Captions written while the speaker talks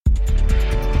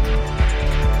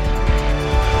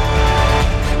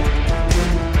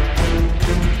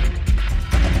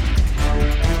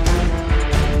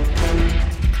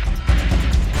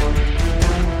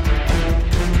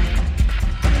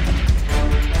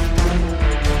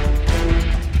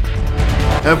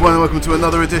Everyone, and welcome to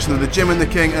another edition of the Jim and the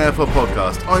King NFL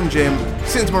podcast. I'm Jim,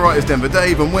 sitting to my right is Denver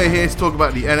Dave, and we're here to talk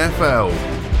about the NFL.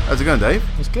 How's it going, Dave?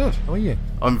 It's good. How are you?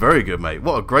 I'm very good, mate.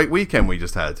 What a great weekend we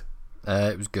just had.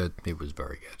 It was good. It was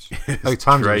very good. At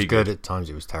times it was good, at times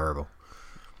it was terrible.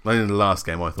 Only the last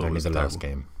game I thought Only was the terrible. last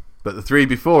game. But the three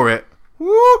before it,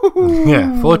 woo!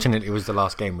 Yeah, fortunately it was the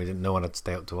last game. No one had to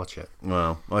stay up to watch it.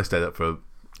 Well, I stayed up for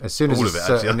As soon as all a of it,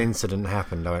 certain actually. incident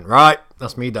happened, I went, right,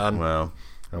 that's me done. Well,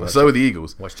 I so were the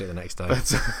Eagles. watched it the next day.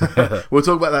 We'll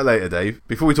talk about that later, Dave.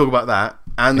 Before we talk about that,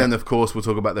 and then of course we'll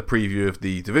talk about the preview of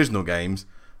the divisional games,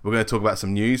 we're going to talk about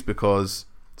some news because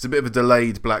it's a bit of a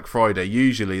delayed Black Friday.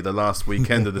 Usually the last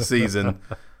weekend of the season.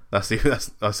 I see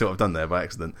what I've done there by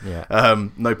accident. Yeah.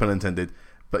 No pun intended.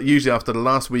 But usually after the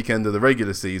last weekend of the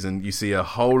regular season, you see a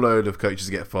whole load of coaches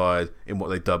get fired in what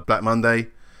they dub Black Monday.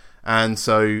 And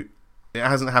so it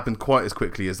hasn't happened quite as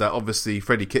quickly as that. Obviously,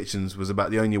 Freddie Kitchens was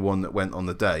about the only one that went on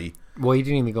the day. Well, he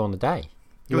didn't even go on the day.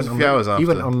 It was a few hours after. He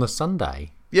went on the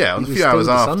Sunday. Yeah, on a few hours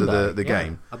after the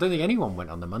game. I don't think anyone went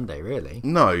on the Monday, really.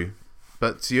 No,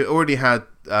 but you already had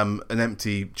an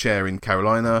empty chair in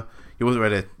Carolina. You also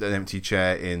had an empty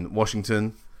chair in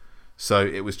Washington. So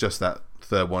it was just that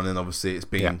third one, and obviously it's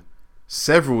been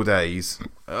several days.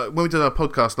 When we did our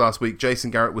podcast last week,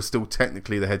 Jason Garrett was still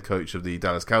technically the head coach of the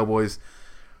Dallas Cowboys.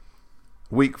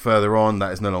 A week further on,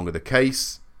 that is no longer the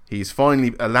case. He's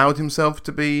finally allowed himself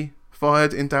to be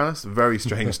fired in Dallas. Very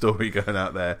strange story going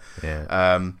out there.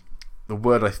 Yeah. The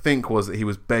word I think was that he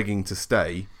was begging to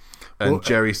stay, and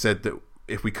Jerry said that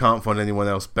if we can't find anyone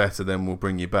else better, then we'll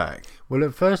bring you back. Well,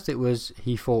 at first it was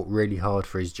he fought really hard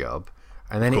for his job,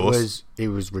 and then it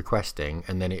was requesting,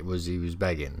 and then it was he was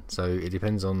begging. So it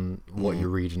depends on what you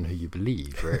read and who you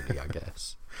believe, really, I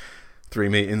guess. 3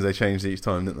 meetings, they changed each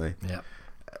time, didn't they? Yeah.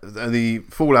 The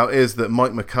fallout is that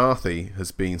Mike McCarthy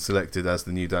has been selected as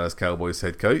the new Dallas Cowboys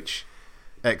head coach.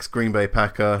 Ex-Green Bay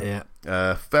Packer.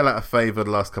 Yeah. Fell out of favour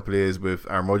the last couple of years with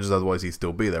Aaron Rodgers, otherwise he'd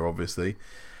still be there, obviously.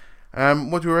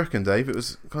 What do you reckon, Dave? It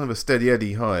was kind of a steady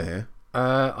Eddie hire here.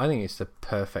 I think it's the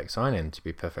perfect sign-in, to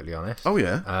be perfectly honest. Oh,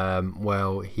 yeah?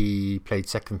 Well, he played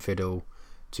second fiddle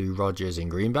to Rodgers in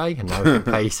Green Bay, and now he can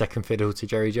play second fiddle to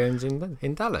Jerry Jones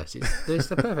in Dallas. It's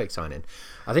the perfect sign-in.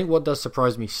 I think what does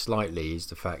surprise me slightly is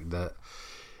the fact that,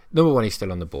 number one, he's still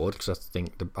on the board, because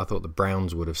I thought the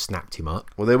Browns would have snapped him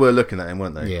up. Well, they were looking at him,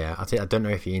 weren't they? Yeah, I don't know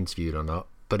if he interviewed or not,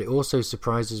 but it also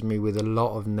surprises me with a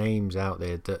lot of names out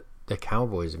there that the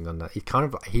Cowboys have gone that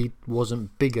he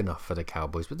wasn't big enough for the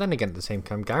Cowboys, but then again at the same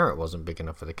time Garrett wasn't big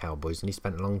enough for the Cowboys, and he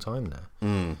spent a long time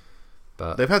there.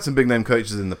 But they've had some big name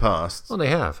coaches in the past. Well, they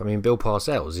have. I mean, Bill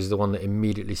Parcells is the one that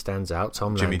immediately stands out.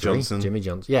 Jimmy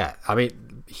Johnson. Yeah, I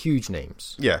mean, huge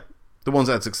names. Yeah, the ones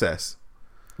that had success,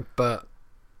 but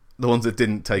the ones that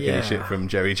didn't take any shit from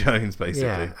Jerry Jones, basically.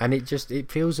 Yeah, and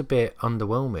it feels a bit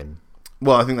underwhelming.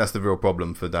 Well, I think that's the real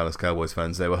problem for Dallas Cowboys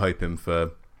fans. They were hoping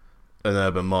for an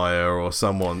Urban Meyer or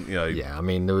someone, Yeah, I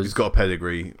mean, who's got a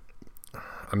pedigree.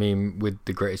 I mean, with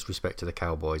the greatest respect to the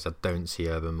Cowboys, I don't see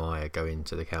Urban Meyer going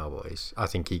to the Cowboys. I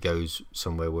think he goes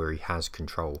somewhere where he has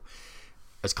control.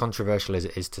 As controversial as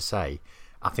it is to say,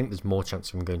 I think there's more chance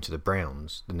of him going to the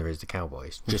Browns than there is the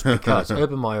Cowboys, just because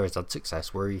Urban Meyer has had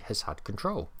success where he has had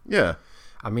control. Yeah.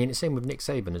 I mean, it's the same with Nick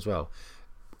Saban as well.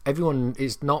 Everyone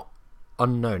is not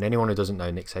unknown. Anyone who doesn't know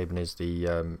Nick Saban is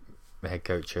the head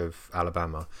coach of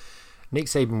Alabama. Nick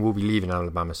Saban will be leaving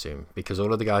Alabama soon because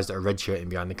all of the guys that are redshirting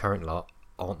behind the current lot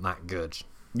aren't that good.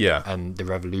 Yeah. And the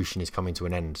revolution is coming to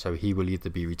an end. So he will either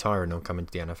be retiring or coming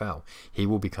to the NFL. He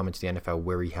will be coming to the NFL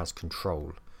where he has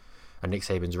control. And Nick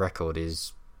Saban's record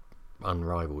is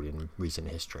unrivaled in recent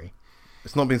history.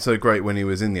 It's not been so great when he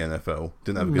was in the NFL.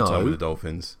 Didn't have a good time with the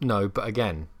Dolphins. No, but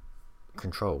again,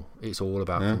 control. It's all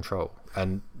about control.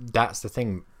 And that's the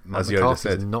thing. Mike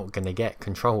McCarthy's not going to get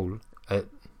control at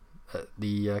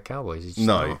the Cowboys. He's just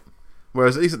not.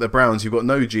 Whereas at least at the Browns, you've got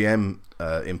no GM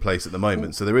in place at the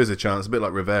moment, so there is a chance, a bit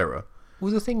like Rivera.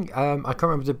 Well, the thing, I can't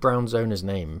remember the Browns owner's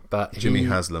name, but Jimmy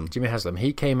Haslam. Jimmy Haslam.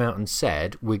 He came out and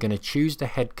said, we're going to choose the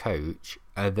head coach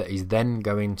that is then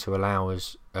going to allow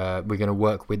us, we're going to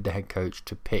work with the head coach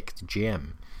to pick the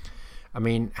GM. I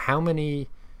mean, how many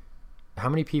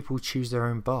people choose their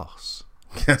own boss?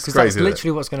 That's crazy. That's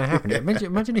literally what's going to happen.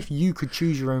 Imagine if you could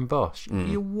choose your own boss. You'd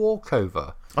be a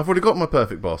walkover. I've already got my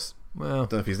perfect boss. Well,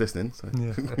 don't know if he's listening. So.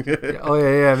 Yeah. Oh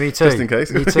yeah, me too. Just in case.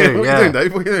 Me too. What are you doing,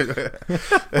 Dave? What are you doing?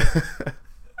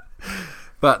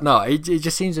 But no, it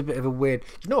just seems a bit of a weird.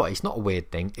 You know what? It's not a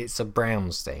weird thing. It's a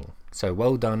Browns thing. So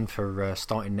well done for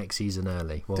starting next season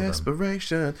early. Well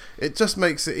Desperation. Done. It just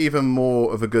makes it even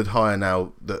more of a good hire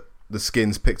now that the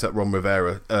Skins picked up Ron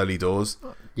Rivera early doors.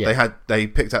 Yeah. They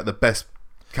picked out the best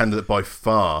candidate by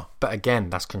far. But again,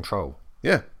 that's control.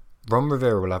 Yeah. Ron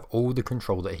Rivera will have all the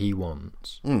control that he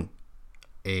wants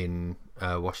in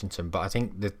Washington. But I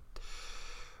think that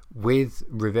with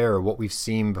Rivera, what we've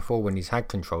seen before when he's had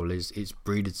control is it's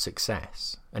breeded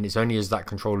success. And it's only as that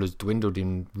control has dwindled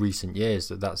in recent years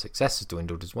that success has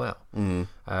dwindled as well.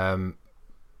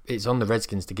 It's on the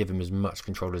Redskins to give him as much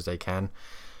control as they can.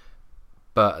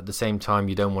 But at the same time,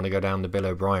 you don't want to go down the Bill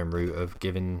O'Brien route of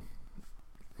giving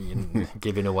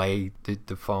away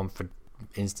the farm for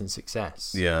instant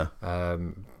success. Yeah.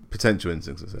 Potential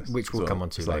instant success. Which we'll come on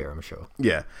to later, I'm sure.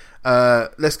 Yeah.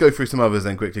 Let's go through some others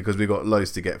then quickly because we've got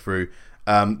loads to get through.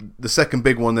 The second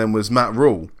big one then was Matt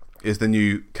Rule is the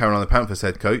new Carolina Panthers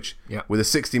head coach with a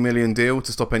 $60 million deal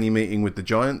to stop any meeting with the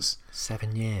Giants.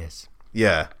 7 years.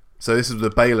 Yeah. So this is the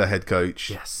Baylor head coach.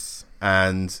 Yes.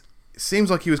 And it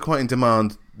seems like he was quite in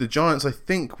demand. The Giants, I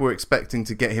think, were expecting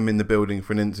to get him in the building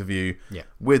for an interview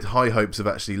with high hopes of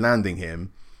actually landing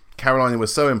him. Carolina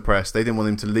was so impressed, they didn't want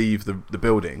him to leave the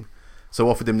building, so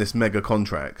offered him this mega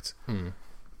contract.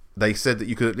 They said that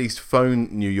you could at least phone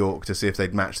New York to see if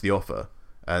they'd match the offer,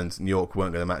 and New York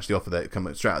weren't going to match the offer. They'd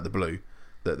come straight out of the blue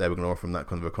that they were going to offer him that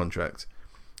kind of a contract.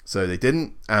 So they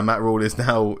didn't, and Matt Rule is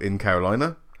now in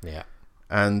Carolina. Yeah.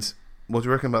 And what do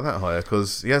you reckon about that hire?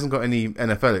 Because he hasn't got any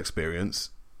NFL experience.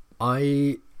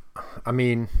 I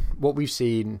mean, what we've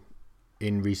seen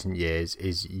in recent years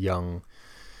is young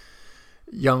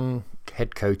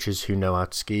head coaches who know how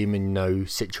to scheme and know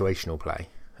situational play.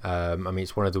 I mean,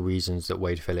 it's one of the reasons that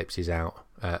Wade Phillips is out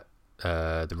at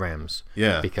the Rams.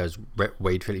 Yeah. Because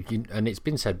Wade Phillips, and it's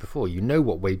been said before, you know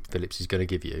what Wade Phillips is going to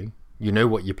give you. You know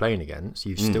what you're playing against.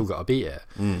 You've still got to beat it.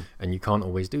 And you can't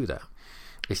always do that.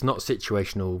 It's not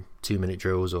situational 2-minute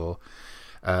drills or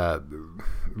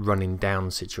running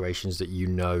down situations that you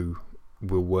know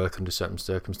will work under certain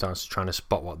circumstances, trying to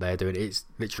spot what they're doing. It's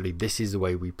literally, this is the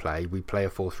way we play. We play a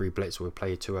 4-3 blitz, we'll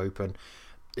play a 2 open.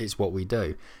 It's what we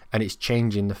do. And it's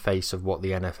changing the face of what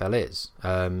the NFL is.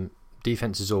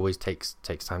 Defenses always takes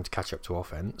time to catch up to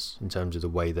offense in terms of the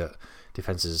way that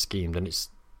defenses are schemed, and it's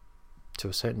to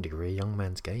a certain degree a young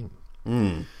man's game.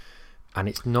 And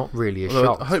it's not really a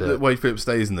shock. I hope that Wade Phillips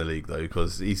stays in the league though,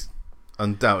 because he's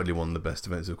undoubtedly one of the best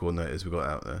defensive coordinators we've got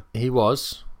out there. He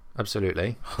was.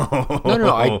 Absolutely. Come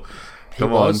on,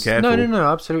 careful.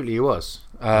 No, absolutely he was.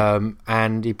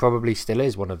 And he probably still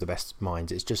is one of the best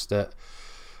minds. It's just that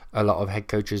a lot of head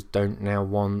coaches don't now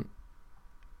want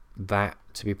that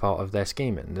to be part of their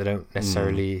scheming. They don't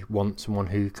necessarily want someone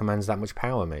who commands that much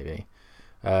power, maybe.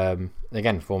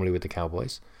 Again, formerly with the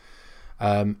Cowboys.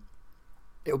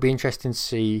 It'll be interesting to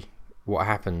see what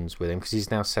happens with him, because he's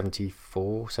now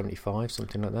 74, 75,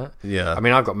 something like that. Yeah. I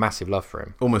mean, I've got massive love for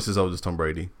him. Almost as old as Tom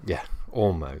Brady. Yeah,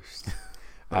 almost.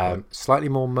 Slightly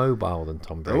more mobile than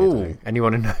Tom Brady.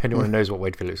 Anyone who knows what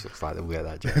Wade Phillips looks like, they'll get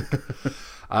that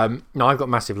joke. No, I've got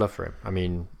massive love for him. I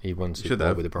mean, he won Super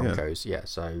Bowl with the Broncos. Yeah,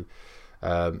 so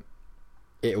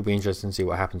it'll be interesting to see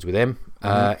what happens with him.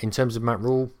 In terms of Matt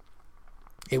Rule,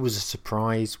 it was a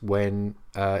surprise when...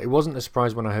 it wasn't a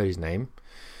surprise when I heard his name,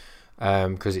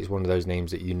 because it's one of those names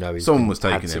that you know is someone was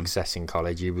taking had success in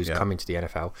college. He was coming to the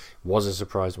NFL. It was a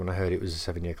surprise when I heard it was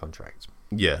a 7-year contract.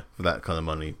 Yeah, for that kind of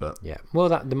money, but yeah, well,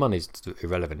 the money's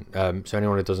irrelevant. So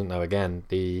anyone who doesn't know, again,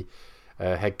 the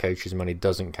head coach's money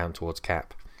doesn't count towards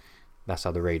cap. That's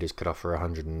how the Raiders could offer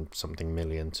 100 and something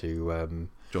million to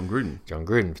John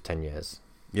Gruden for 10 years.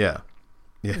 Yeah,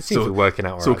 it seems to be working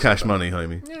out. It's all cash money,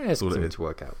 homie. Yeah, it's all it is to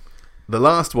work out. The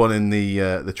last one in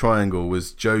the triangle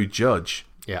was Joe Judge.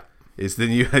 Yeah. Is the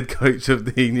new head coach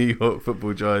of the New York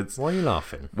Football Giants. Why are you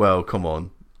laughing? Well, come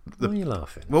on. Why are you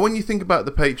laughing? Well, when you think about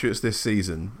the Patriots this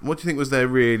season, what do you think was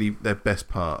their best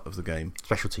part of the game?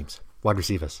 Special teams. Wide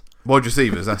receivers. Wide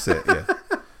receivers, that's it, yeah.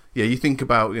 Yeah, you think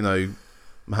about,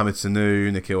 Mohamed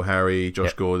Sanu, N'Keal Harry,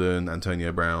 Josh Gordon,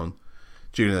 Antonio Brown,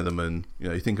 Julian Edelman.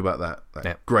 You think about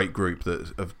that great group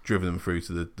that have driven them through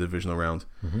to the divisional round.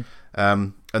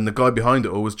 And the guy behind it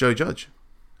all was Joe Judge.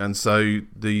 And so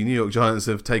the New York Giants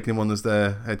have taken him on as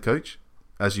their head coach,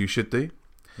 as you should do.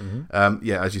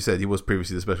 As you said, he was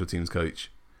previously the special teams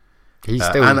coach. He's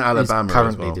still and Alabama he's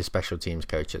currently as well. The special teams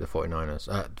coach at the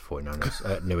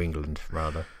 49ers, New England,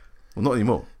 rather. Well, not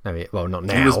anymore. No, not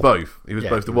now. He was both. He was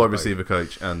both the wide receiver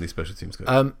coach and the special teams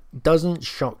coach. Doesn't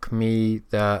shock me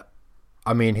that...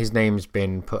 I mean, his name's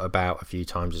been put about a few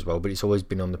times as well, but it's always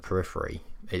been on the periphery.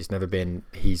 It's never been,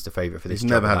 he's the favourite for this job.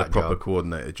 He's never had a proper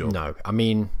coordinator job. No. I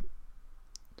mean,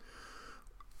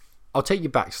 I'll take you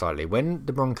back slightly. When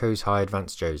the Broncos hired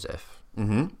Vance Joseph,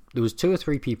 there was 2 or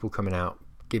 3 people coming out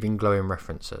giving glowing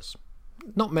references.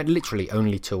 Not literally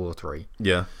only 2 or 3.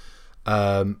 Yeah.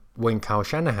 When Kyle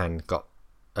Shanahan got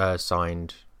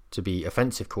signed to be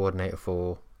offensive coordinator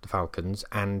for the Falcons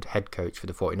and head coach for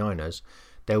the 49ers,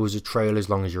 there was a trail as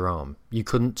long as your arm. You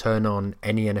couldn't turn on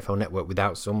any NFL network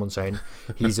without someone saying,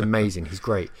 he's amazing, he's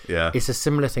great. Yeah. It's a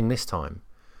similar thing this time.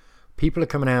 People are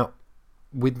coming out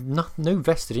with no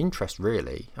vested interest,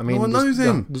 really. I mean, no one knows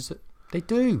him. They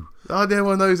do. Oh,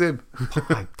 everyone knows him.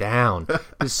 Pipe down.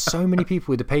 There's so many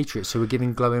people with the Patriots who are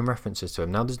giving glowing references to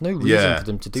him. Now, there's no reason for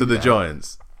them to do that. To the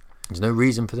Giants. There's no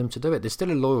reason for them to do it. There's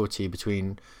still a loyalty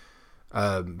between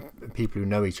people who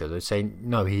know each other, saying,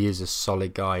 no, he is a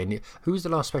solid guy. And who was the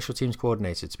last special teams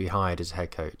coordinator to be hired as a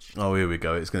head coach? Oh, here we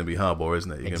go. It's going to be Harbaugh,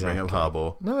 isn't it? You're going to bring up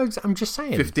Harbaugh. No, I'm just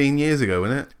saying. 15 years ago,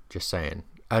 wasn't it? Just saying.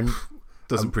 And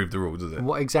doesn't prove the rule, does it?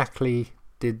 What exactly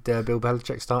did Bill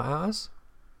Belichick start out as?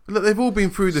 Look, they've all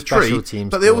been through the Special tree, teams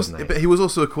but he was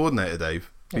also a coordinator,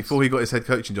 Dave. Yes. Before he got his head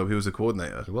coaching job, he was a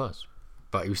coordinator. He was.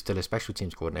 But he was still a special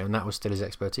teams coordinator, and that was still his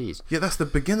expertise. Yeah, that's the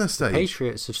beginner stage. The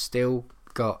Patriots have still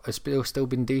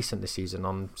been decent this season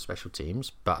on special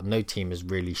teams, but no team has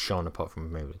really shone apart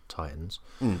from maybe the Titans.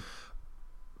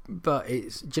 But do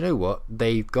you know what?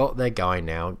 They've got their guy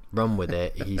now. Run with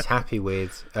it. He's happy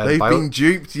with. They've been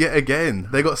duped yet again.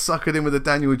 They got suckered in with the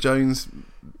Daniel Jones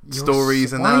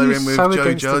stories, and now they're in with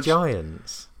Joe Judge. The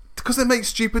Giants? Because they make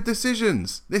stupid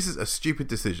decisions. This is a stupid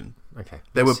decision. Okay.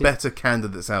 There were better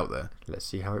candidates out there. Let's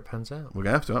see how it pans out. We're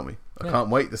going to have to, aren't we? I can't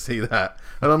wait to see that.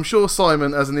 And I'm sure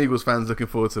Simon, as an Eagles fan, is looking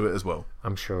forward to it as well.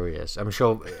 I'm sure he is. I'm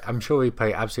sure he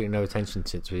paid absolutely no attention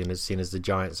to it, seeing as the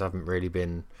Giants haven't really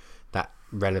been that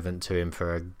relevant to him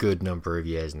for a good number of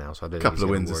years now. So I don't think couple of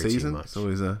wins a season. It's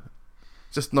always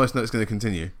just nice to know it's going to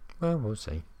continue. Well, we'll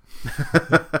see.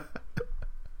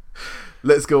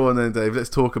 Let's go on then, Dave.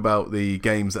 Let's talk about the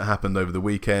games that happened over the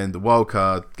weekend. The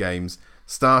Wildcard games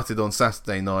started on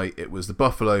Saturday night. It was the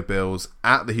Buffalo Bills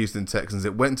at the Houston Texans.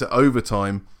 It went to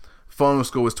overtime. Final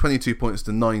score was 22 points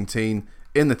to 19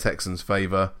 in the Texans'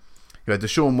 favour. You had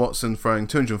Deshaun Watson throwing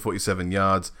 247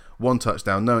 yards, 1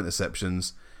 touchdown, no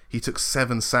interceptions. He took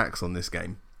 7 sacks on this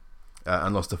game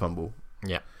and lost a fumble.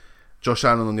 Yeah. Josh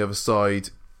Allen on the other side,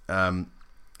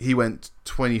 he went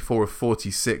 24 of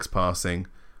 46 passing,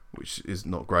 which is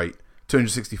not great.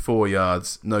 264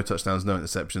 yards, no touchdowns, no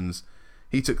interceptions.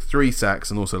 He took 3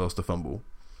 sacks and also lost a fumble.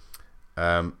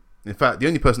 In fact, the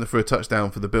only person that threw a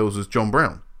touchdown for the Bills was John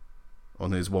Brown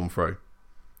on his one throw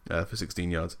for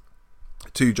 16 yards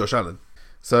to Josh Allen.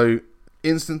 So,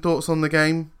 instant thoughts on the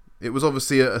game. It was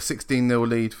obviously a 16-0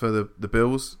 lead for the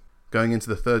Bills going into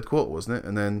the third quarter, wasn't it?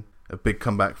 And then a big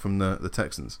comeback from the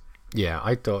Texans. Yeah,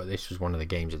 I thought this was one of the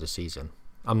games of the season.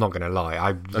 I'm not going to lie.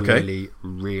 I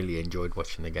really enjoyed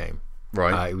watching the game.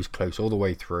 Right. It was close all the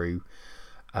way through.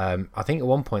 I think at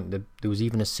one point there was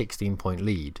even a 16-point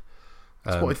lead.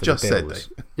 That's what I just said, Dave.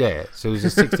 Yeah, so it was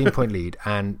a 16-point lead,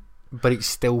 but it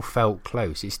still felt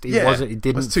close. It wasn't. It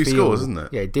didn't. That's 2 scores, isn't it?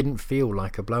 Yeah, it didn't feel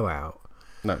like a blowout.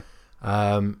 No.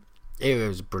 It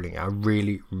was brilliant. I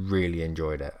really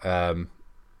enjoyed it. I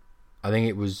think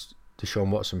it was Deshaun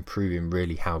Watson proving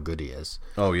really how good he is.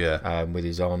 Oh, yeah. With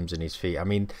his arms and his feet. I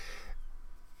mean,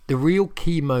 the real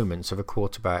key moments of a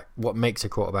quarterback, what makes a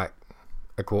quarterback,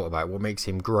 what makes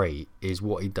him great is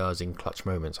what he does in clutch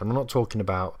moments. I'm not talking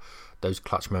about those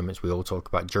clutch moments we all talk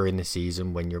about during the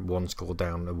season when you're 1 score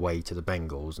down away to the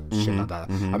Bengals and shit like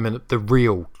that. I mean, the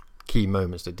real key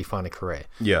moments that define a career.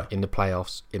 Yeah. In the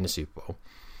playoffs, in the Super Bowl.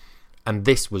 And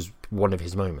this was one of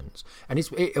his moments. And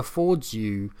it affords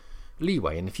you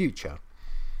leeway in the future.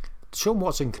 Deshaun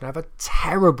Watson can have a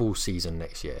terrible season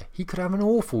next year. He could have an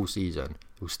awful season.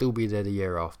 He'll still be there the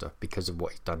year after because of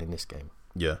what he's done in this game.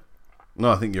 Yeah.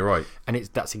 No, I think you're right. And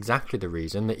that's exactly the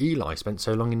reason that Eli spent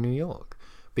so long in New York.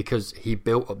 Because he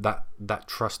built up that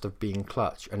trust of being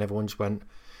clutch. And everyone just went,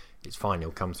 it's fine, he'll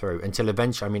come through. Until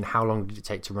eventually, I mean, how long did it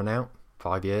take to run out?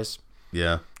 5 years?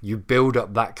 Yeah. You build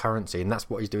up that currency, and that's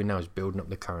what he's doing now, is building up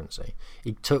the currency.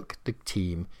 He took the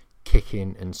team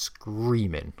kicking and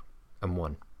screaming and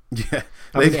won. Yeah.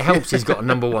 I mean, it helps he's got a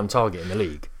number 1 target in the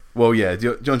league. Well, yeah,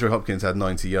 DeAndre Hopkins had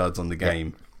 90 yards on the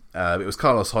game. Yeah. It was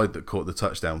Carlos Hyde that caught the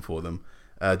touchdown for them.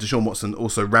 Deshaun Watson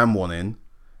also ran one in.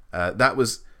 That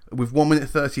was with 1 minute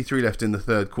 33 left in the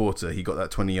third quarter. He got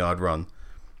that 20-yard run.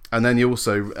 And then he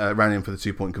also ran in for the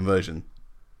 2-point conversion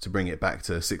to bring it back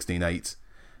to 16-8.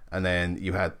 And then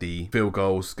you had the field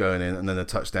goals going in and then a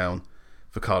touchdown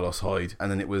for Carlos Hyde. And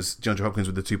then it was DeAndre Hopkins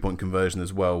with the 2-point conversion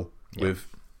as well with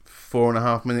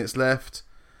 4.5 minutes left.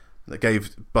 That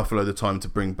gave Buffalo the time to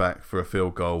bring back for a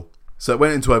field goal. So it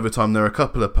went into overtime. There were a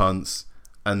couple of punts.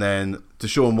 And then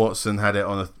Deshaun Watson had it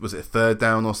on was it a 3rd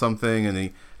down or something? And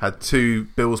he had 2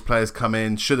 Bills players come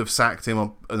in, should have sacked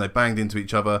him, and they banged into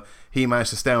each other. He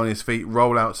managed to stay on his feet,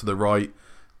 roll out to the right,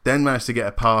 then managed to get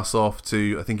a pass off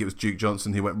to, I think it was Duke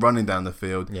Johnson, who went running down the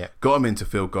field, got him into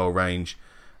field goal range,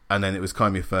 and then it was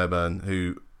Kymie Fairbairn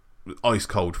who was ice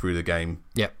cold through the game,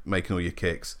 making all your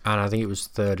kicks. And I think it was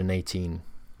 3rd and 18.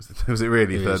 Was it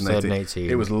really 3rd and 18?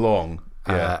 It was long.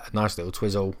 Yeah. Nice little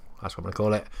twizzle, that's what I'm going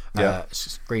to call it.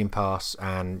 Screen pass,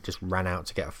 and just ran out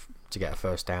to get a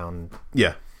first down.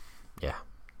 Yeah. Yeah.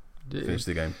 Finish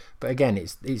the game. But again,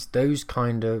 it's those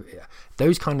kind of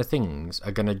things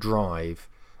are going to drive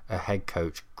a head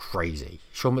coach crazy.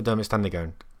 Sean McDermott's standing there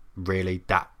going, really?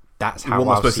 That's how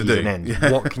our season ends.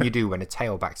 Yeah. What can you do when a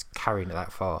tailback's carrying it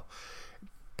that far?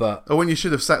 Or when you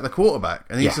should have sacked the quarterback,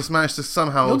 and he's just managed to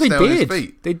somehow stay on his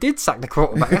feet. They did sack the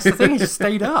quarterback. That's the thing. He just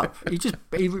stayed up. He just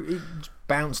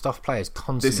bounced off players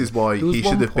constantly. This is why he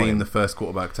should have been the first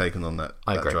quarterback taken on that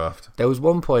draft. There was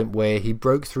one point where he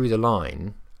broke through the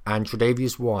line, and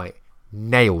Tre'Davious White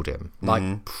nailed him,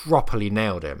 properly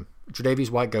nailed him. Tre'Davious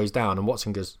White goes down, and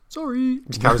Watson goes, sorry,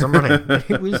 just carries on running.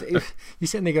 You're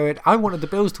sitting there going, I wanted the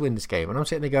Bills to win this game, and I'm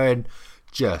sitting there going,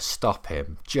 just stop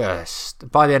him.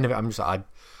 By the end of it, I'm just like, I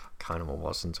kind of want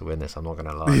Watson to win this, I'm not going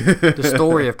to lie. The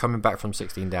story of coming back from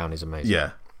 16 down is amazing.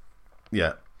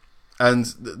 Yeah. And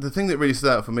the thing that really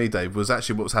stood out for me, Dave, was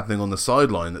actually what was happening on the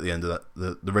sideline at the end of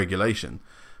the regulation.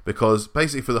 Because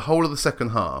basically for the whole of the second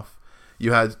half,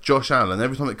 you had Josh Allen,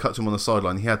 every time it cut to him on the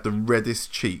sideline, he had the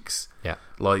reddest cheeks. Yeah.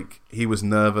 Like, he was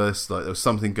nervous, like there was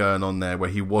something going on there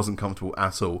where he wasn't comfortable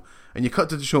at all. And you cut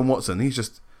to Deshaun Watson, he's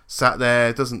just sat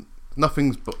there,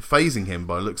 nothing's phasing him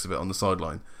by the looks of it on the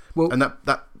sideline. Well, and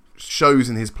that shows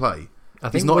in his play.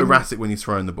 He's not erratic when he's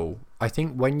throwing the ball. I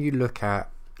think when you look at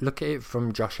it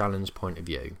from Josh Allen's point of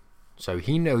view, so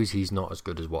he knows he's not as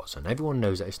good as Watson. Everyone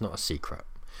knows that, it's not a secret.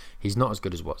 He's not as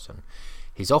good as Watson.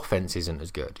 His offense isn't as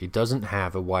good. He doesn't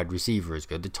have a wide receiver as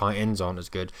good. The tight ends aren't as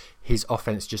good. His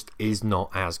offense just is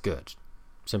not as good.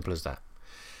 Simple as that.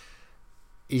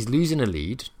 He's losing a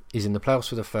lead. He's in the playoffs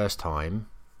for the first time.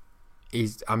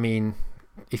 If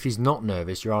he's not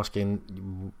nervous, you're asking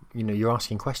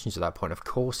questions at that point. Of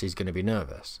course he's going to be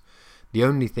nervous. The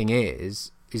only thing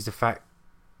is the fact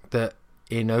that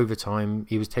in overtime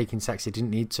he was taking sacks he didn't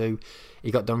need to.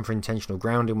 He got done for intentional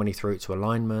grounding when he threw it to a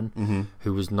lineman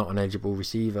who was not an eligible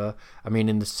receiver. I mean,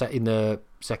 in the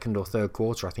second or third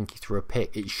quarter, I think he threw a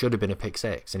pick. It should have been a pick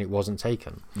six, and it wasn't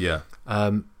taken. Yeah.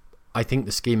 I think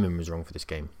the scheming was wrong for this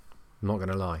game. I'm not going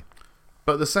to lie.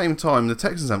 But at the same time, the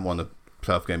Texans haven't won a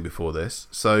playoff game before this,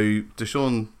 so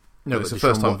Deshaun, it's the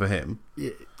first time for him.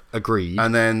 Agreed.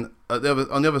 And then on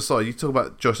the other side, you talk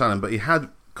about Josh Allen, but he had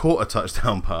caught a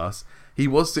touchdown pass. He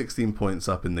was 16 points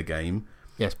up in the game.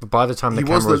 Yes, but by the time the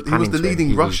camera was panning to him, he was the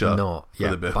leading rusher for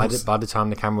the Bills. By the time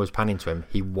the camera was panning to him,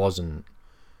 he wasn't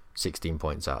 16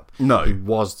 points up. No. He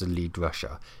was the lead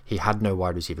rusher. He had no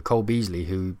wide receiver. Cole Beasley,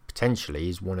 who potentially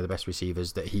is one of the best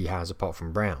receivers that he has apart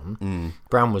from Brown.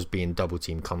 Brown was being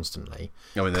double-teamed constantly.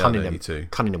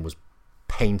 Cunningham was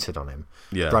painted on him.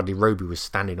 Yeah. Bradley Roby was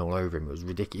standing all over him. It was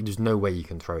ridiculous. There's no way you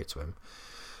can throw it to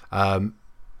him.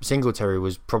 Singletary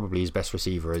was probably his best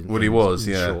receiver in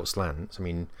short slants. I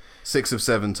mean, 6 of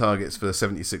 7 targets for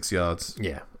 76 yards.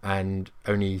 Yeah, and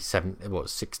only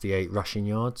 68 rushing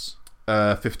yards?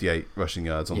 58 rushing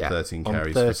yards on 13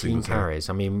 carries. On 13 carries.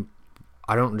 I mean,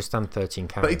 I don't understand 13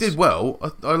 carries. But he did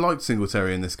well. I liked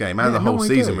Singletary in this game and the whole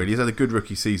season, really. He's had a good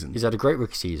rookie season. He's had a great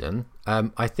rookie season.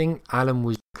 I think Allen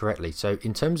was correctly. So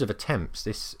in terms of attempts,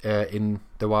 this in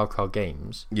the wildcard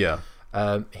games,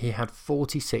 he had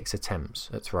 46 attempts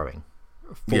at throwing.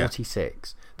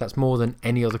 46. Yeah. That's more than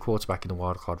any other quarterback in the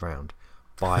wildcard round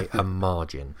by a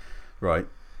margin. Right.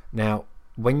 Now,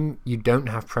 when you don't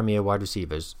have premier wide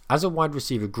receivers, as a wide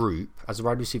receiver group, as a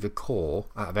wide receiver core,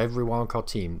 out of every wildcard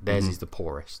team, theirs is the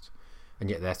poorest. And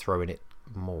yet they're throwing it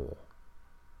more.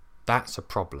 That's a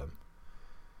problem.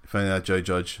 If only had Joe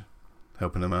Judge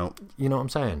helping them out. You know what I'm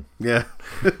saying? Yeah.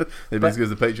 Maybe as good as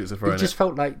the Patriots are throwing it. It just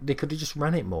felt like they could have just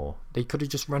ran it more. They could have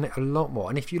just run it a lot more.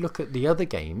 And if you look at the other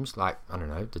games, like, I don't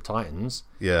know, the Titans,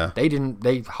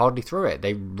 they hardly threw it.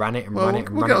 They ran it and ran it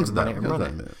and ran it and ran it and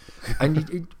ran it.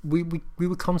 And we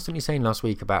were constantly saying last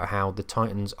week about how the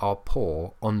Titans are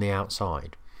poor on the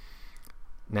outside.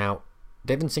 Now,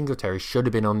 Devin Singletary should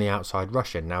have been on the outside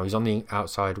rushing. Now he's on the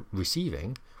outside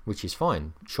receiving, which is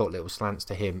fine. Short little slants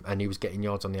to him, and he was getting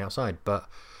yards on the outside. But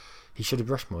he should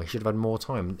have rushed more. He should have had more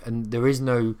time. And there's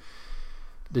no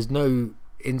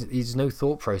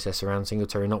thought process around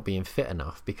Singletary not being fit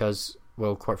enough because,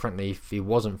 well, quite frankly, if he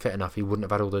wasn't fit enough, he wouldn't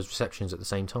have had all those receptions at the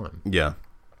same time. Yeah.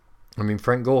 I mean,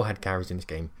 Frank Gore had carries in this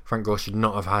game. Frank Gore should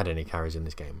not have had any carries in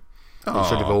this game. It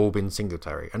should have all been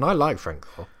Singletary. And I like Frank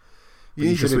Gore. You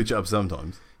need to switch it up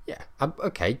sometimes. Yeah.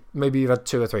 Okay. Maybe you've had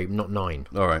 2 or 3, not 9.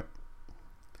 All right.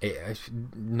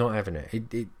 Not having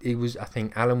it. It was. I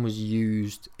think Allen was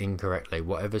used incorrectly.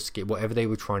 Whatever they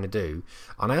were trying to do,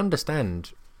 and I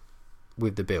understand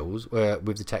with the Bills,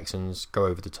 with the Texans, go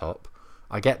over the top.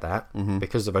 I get that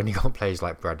because they've only got players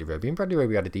like Bradley Roby, and Bradley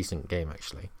Roby had a decent game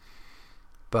actually,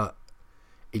 but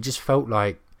it just felt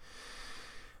like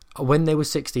when they were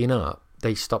 16 up,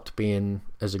 they stopped being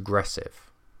as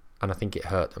aggressive, and I think it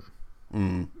hurt them.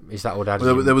 Is that what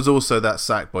there was also that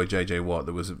sack by JJ Watt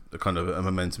that was a kind of a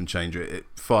momentum changer. It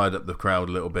fired up the crowd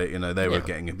a little bit. You know, they were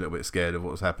getting a little bit scared of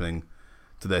what was happening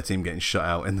to their team getting shut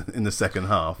out in the second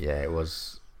half. Yeah, it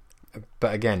was.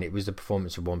 But again, it was the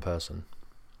performance of one person.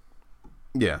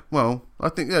 Yeah, well, I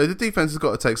think the defense has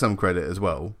got to take some credit as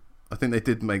well. I think they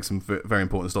did make some very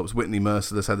important stops. Whitney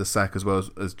Merciless had a sack as well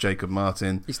as Jacob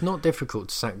Martin. It's not difficult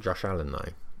to sack Josh Allen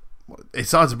though.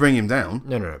 It's hard to bring him down.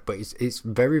 No, but it's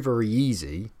very, very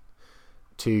easy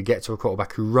to get to a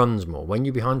quarterback who runs more. When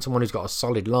you're behind someone who's got a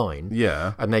solid line,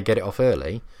 and they get it off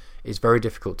early, it's very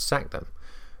difficult to sack them.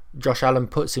 Josh Allen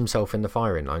puts himself in the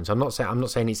firing line, so I'm not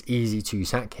saying it's easy to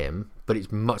sack him, but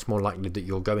it's much more likely that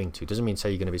you're going to. Doesn't mean say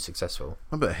you're going to be successful.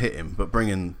 I better hit him, but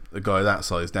bringing a guy that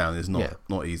size down is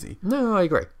not easy. No, I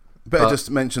agree. Better just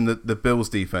mention the Bills'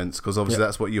 defense, because obviously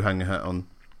that's what you hang your hat on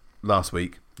last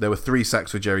week. There were 3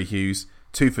 sacks for Jerry Hughes,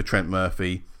 2 for Trent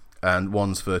Murphy, and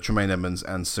 1's for Tremaine Edmonds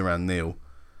and Saran Neal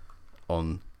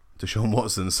on Deshaun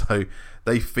Watson. So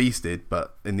they feasted,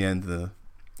 but in the end,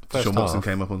 Deshaun Watson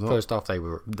came up on top. First half, they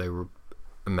were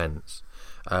immense.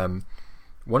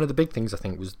 One of the big things I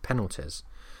think was penalties.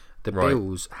 The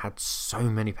Bills had so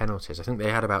many penalties. I think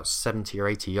they had about 70 or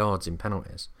 80 yards in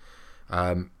penalties,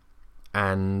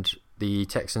 and the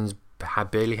Texans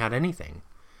barely had anything.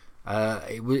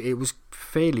 It was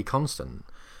fairly constant.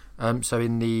 So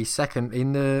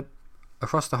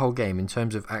across the whole game, in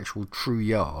terms of actual true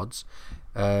yards,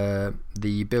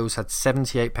 the Bills had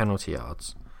 78 penalty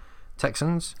yards.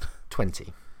 Texans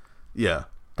 20. Yeah,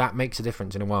 that makes a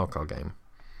difference in a wildcard game.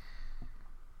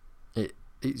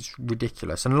 It's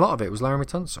ridiculous, and a lot of it was Laremy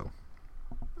Tunsil.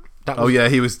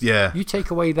 He was. Yeah, you take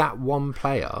away that one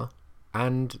player,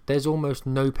 and there's almost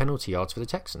no penalty yards for the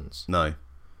Texans. No.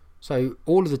 So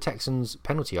all of the Texans'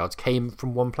 penalty yards came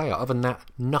from one player. Other than that,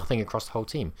 nothing across the whole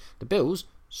team. The Bills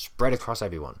spread across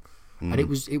everyone, and it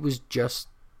was just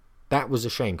that was a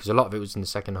shame because a lot of it was in the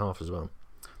second half as well.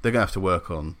 They're gonna have to work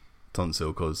on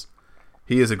Tunsil because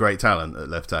he is a great talent at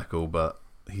left tackle, but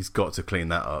he's got to clean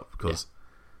that up because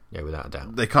without a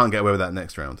doubt, they can't get away with that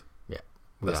next round. Yeah,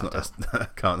 that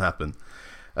can't happen.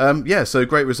 So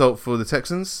great result for the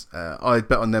Texans. I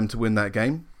bet on them to win that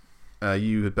game.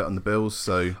 You had bet on the Bills,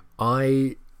 so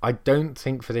I don't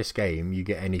think for this game you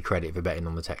get any credit for betting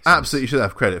on the Texans. Absolutely, should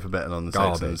have credit for betting on the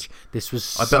Texans. This was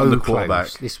so bet on the quarterback.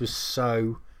 Close. This was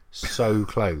so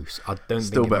close. I don't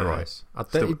still think it bet matters.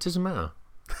 right. It doesn't matter.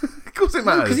 Of course it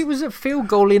matters. Because it was a field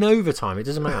goal in overtime. It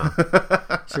doesn't matter.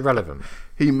 It's irrelevant.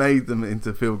 He made them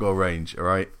into field goal range. All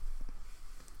right.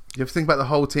 You ever think about the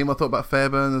whole team? I thought about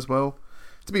Fairbairn as well.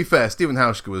 To be fair, Stephen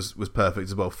Hauschka was perfect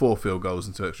as well. 4 field goals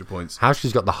and 2 extra points.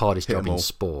 Hauschka's got the hardest job in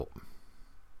sport.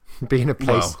 Being a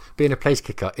place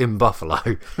kicker in Buffalo,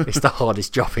 it's the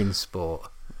hardest job in sport.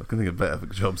 I can think of better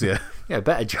jobs, yeah. Yeah,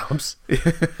 better jobs.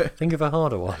 Think of a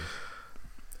harder one.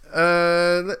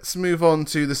 Let's move on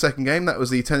to the second game. That was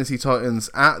the Tennessee Titans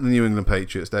at the New England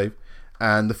Patriots, Dave.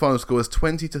 And the final score was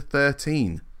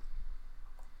 20-13.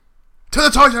 To the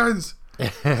Titans!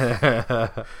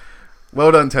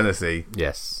 Well done, Tennessee.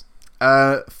 Yes.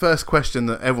 First question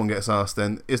that everyone gets asked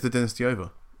then, is the dynasty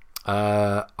over?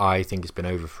 I think it's been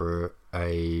over for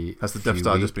Has the Death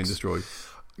Star just been destroyed?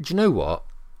 Do you know what?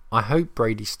 I hope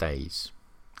Brady stays.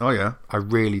 Oh, yeah? I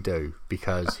really do,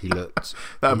 because he looked...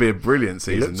 That would be a brilliant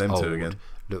season, them old, two again.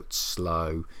 Looked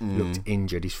slow, looked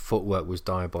injured, his footwork was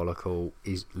diabolical,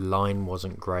 his line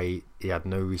wasn't great, he had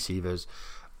no receivers.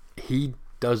 He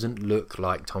doesn't look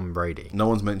like Tom Brady. No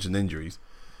one's mentioned injuries.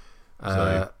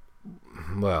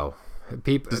 Well,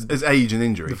 people... There's age and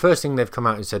injury. The first thing they've come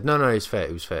out and said, no, he's fit,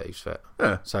 he was fit.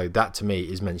 Yeah. So that, to me,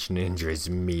 is mentioning injuries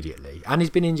immediately. And he's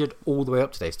been injured all the way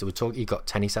up to this. He got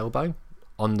tennis elbow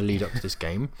on the lead up to this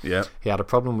game. Yeah. He had a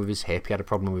problem with his hip, he had a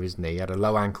problem with his knee, he had a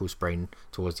low ankle sprain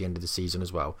towards the end of the season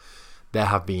as well. There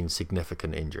have been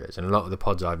significant injuries, and a lot of the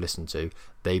pods I've listened to,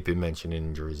 they've been mentioning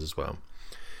injuries as well.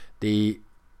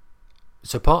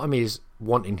 So part of me is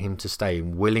wanting him to stay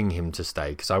and willing him to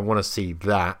stay, because I want to see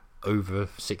that over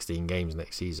 16 games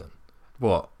next season.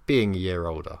 What? Being a year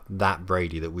older, that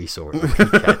Brady that we saw at the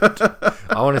weekend.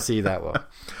 I want to see that one.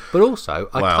 But also,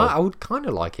 I would kind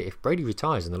of like it if Brady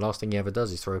retires and the last thing he ever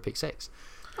does is throw a pick six.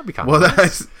 That'd be kind Well, of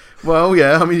nice.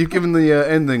 yeah. I mean, you've given the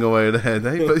ending away there,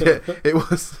 Dave. But yeah, it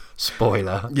was.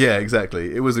 Spoiler. Yeah,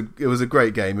 exactly. It was a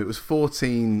great game. It was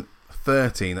 14-13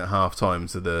 at half time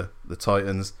to the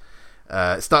Titans.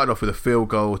 It started off with a field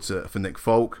goal for Nick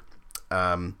Folk,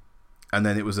 and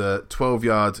then it was a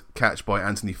 12-yard catch by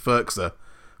Anthony Ferkser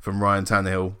from Ryan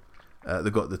Tannehill that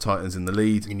got the Titans in the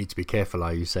lead. You need to be careful how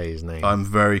you say his name. I'm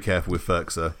very careful with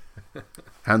Ferkser.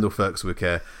 Handle Ferkser with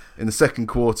care. In the second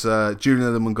quarter,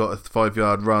 Julian Edelman got a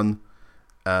 5-yard run,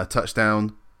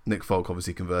 touchdown. Nick Folk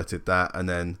obviously converted that, and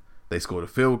then they scored a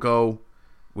field goal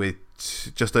with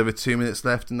just over 2 minutes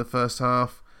left in the first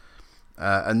half.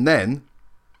 And then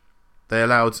they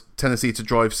allowed Tennessee to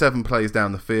drive 7 plays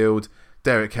down the field.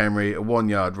 Derrick Henry, a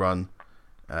 1-yard run,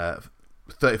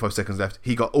 35 seconds left.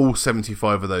 He got all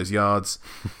 75 of those yards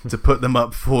to put them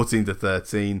up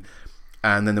 14-13.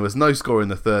 And then there was no score in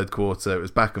the third quarter. It was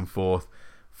back and forth.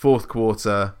 Fourth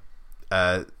quarter,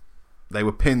 they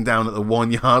were pinned down at the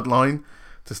 1-yard line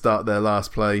to start their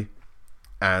last play,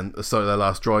 and their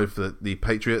last drive for the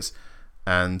Patriots.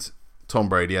 And Tom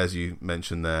Brady, as you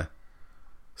mentioned there,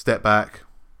 stepped back,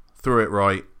 threw it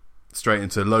right, straight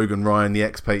into Logan Ryan, the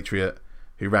ex-Patriot,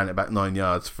 who ran it back 9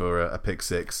 yards for a pick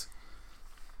six.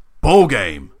 Ball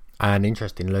game. And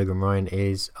interesting, Logan Ryan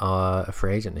is a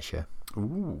free agent this year.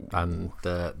 Ooh. And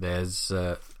there's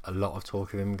a lot of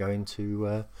talk of him going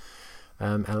to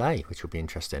LA, which will be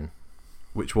interesting.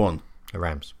 Which one? The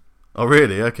Rams. Oh,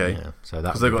 really? Okay. Yeah, so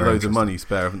because they've got loads of money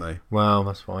spare, haven't they? Well,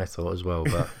 that's what I thought as well,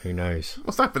 but who knows?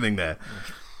 What's happening there?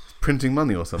 Printing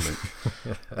money or something.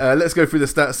 Let's go through the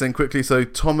stats then quickly. So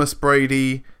Thomas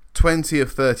Brady, 20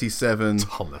 of 37.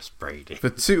 Thomas Brady.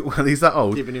 Well, he's that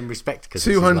old. Giving him respect because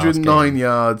 209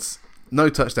 yards, no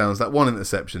touchdowns, that one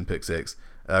interception, pick six.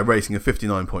 Rating of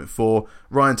 59.4.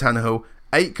 Ryan Tannehill,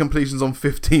 8 completions on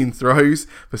 15 throws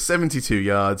for 72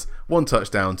 yards, 1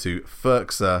 touchdown to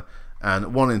Ferkser,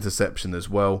 and 1 interception as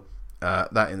well.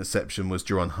 That interception was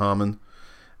Juron Harmon.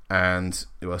 And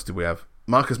who else did we have?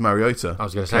 Marcus Mariota. I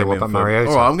was going to say, what about Mariota?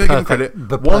 All right, I'm going to give him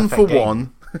credit. 1 for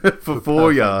game. 1 for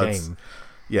 4 yards. Game.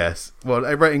 Yes. Well,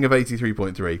 a rating of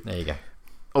 83.3. There you go.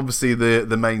 Obviously,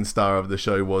 the main star of the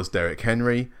show was Derrick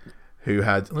Henry, who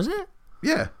had... Was it?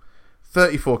 Yeah.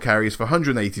 34 carries for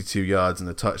 182 yards and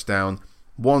a touchdown.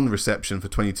 1 reception for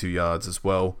 22 yards as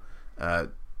well.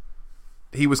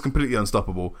 He was completely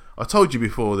unstoppable. I told you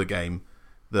before the game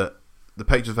that the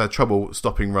Patriots had trouble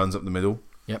stopping runs up the middle.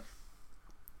 Yep.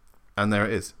 And there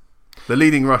it is. The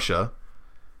leading rusher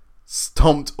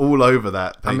stomped all over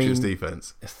that Patriots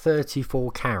defense.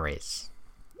 34 carries.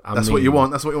 That's what you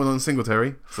want. That's what you want on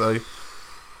Singletary. So...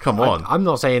 Come on. I'm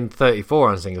not saying 34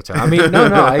 on Singletary. I mean, no,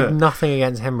 I have nothing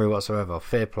against Henry whatsoever.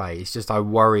 Fair play. It's just I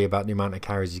worry about the amount of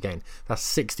carries he's getting. That's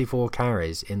 64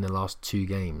 carries in the last 2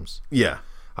 games. Yeah.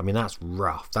 I mean, that's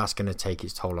rough. That's going to take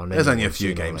its toll on There's only a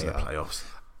few games in the playoffs.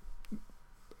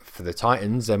 For the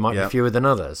Titans, there might be fewer than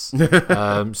others.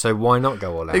 So why not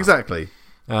go all out? Exactly.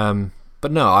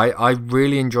 But no, I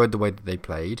really enjoyed the way that they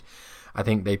played. I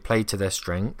think they played to their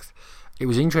strength. It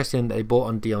was interesting that they brought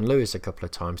on Dion Lewis a couple of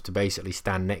times to basically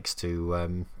stand next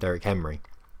to Derrick Henry.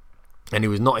 And he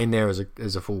was not in there as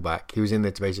a fullback. He was in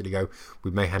there to basically go,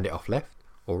 we may hand it off left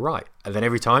or right. And then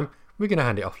every time, we're going to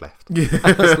hand it off left. Yeah.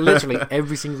 And that's literally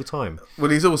every single time.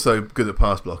 Well, he's also good at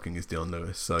pass blocking, is Dion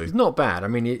Lewis. So he's not bad. I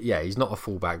mean, he's not a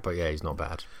fullback, but he's not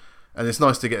bad. And it's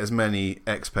nice to get as many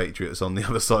ex-Patriots on the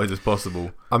other side as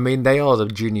possible. I mean, they are the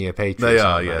junior Patriots. They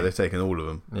are, yeah. They've taken all of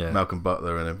them. Yeah. Malcolm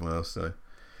Butler and everyone else, so...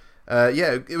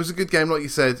 it was a good game, like you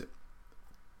said.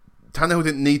 Tannehill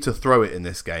didn't need to throw it in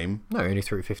this game. No, he only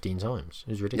threw it 15 times.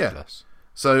 It was ridiculous. Yeah.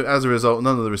 So, as a result,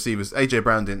 none of the receivers... AJ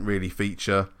Brown didn't really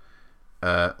feature.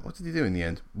 What did he do in the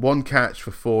end? 1 catch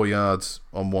for 4 yards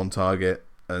on 1 target,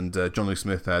 and Jonnu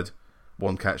Smith had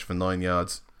 1 catch for 9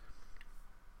 yards.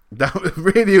 That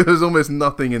really was almost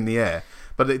nothing in the air.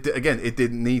 But, it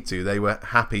didn't need to. They were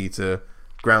happy to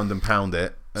ground and pound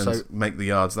it and make the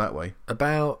yards that way.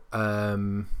 About...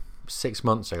 6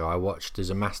 months ago, I watched as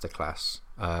a masterclass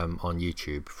on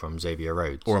YouTube from Xavier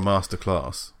Rhodes. Or a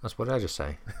masterclass. That's what I just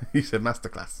say. You said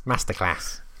masterclass.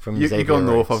 Masterclass from Xavier You've gone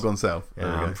Rhodes. North, I've gone South.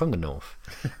 I'm from the North.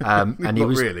 And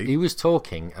he was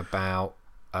talking about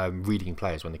reading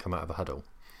players when they come out of a huddle.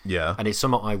 Yeah. And it's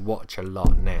something I watch a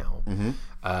lot now.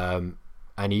 Mm-hmm.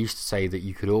 And he used to say that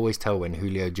you could always tell when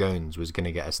Julio Jones was going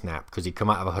to get a snap because he'd come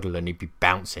out of a huddle and he'd be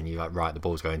bouncing. You're like, right, the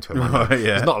ball's going to him. Right, yeah.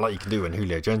 There's not a lot you can do when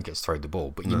Julio Jones gets thrown the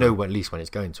ball, but you know at least when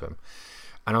it's going to him.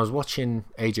 And I was watching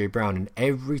AJ Brown, and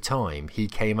every time he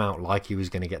came out like he was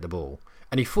going to get the ball,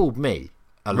 and he fooled me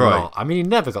a lot. I mean, he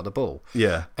never got the ball.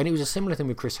 Yeah. And it was a similar thing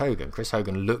with Chris Hogan. Chris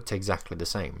Hogan looked exactly the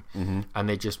same, and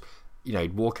they just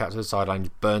walk out to the sideline,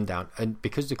 burn down, and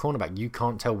because the cornerback, you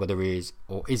can't tell whether he is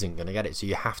or isn't going to get it, so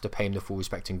you have to pay him the full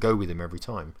respect and go with him every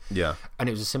time. Yeah. And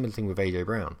it was a similar thing with AJ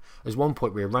Brown. There's one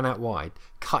point where he ran out wide,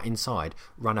 cut inside,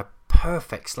 ran a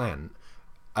perfect slant,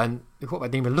 and the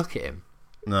quarterback didn't even look at him.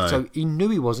 No. So he knew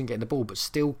he wasn't getting the ball, but he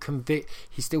still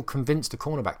convinced the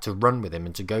cornerback to run with him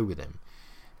and to go with him.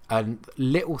 And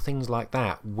little things like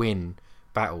that win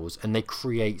battles, and they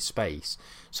create space.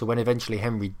 So when eventually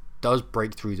Henry does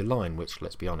break through the line, which,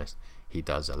 let's be honest, he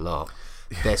does a lot,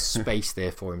 there's space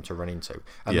there for him to run into.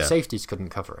 And the safeties couldn't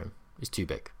cover him. He's too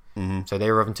big. Mm-hmm. So they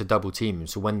were having to double team him.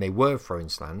 So when they were throwing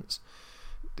slants,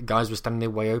 the guys were standing their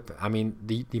way open. I mean,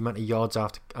 the amount of yards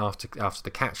after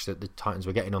the catch that the Titans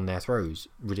were getting on their throws,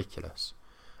 ridiculous.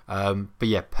 But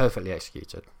yeah, perfectly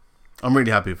executed. I'm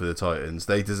really happy for the Titans.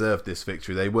 They deserved this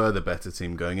victory. They were the better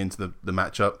team going into the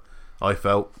matchup, I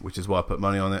felt, which is why I put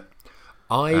money on it.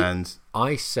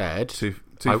 I said 2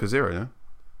 for 0, no?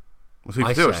 Well, 2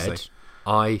 for 0,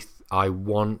 I said I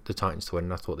want the Titans to win,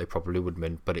 and I thought they probably would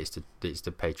win, but it's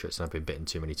the Patriots, and I've been bitten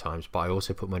too many times. But I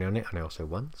also put money on it, and I also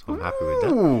won, so I'm happy with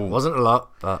that. It wasn't a lot,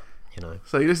 but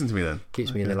So you listen to me then?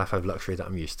 Keeps me in the life of luxury that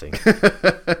I'm used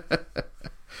to.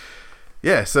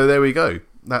 Yeah, so there we go.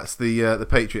 That's the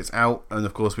Patriots out, and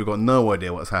of course we've got no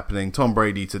idea what's happening. Tom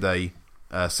Brady today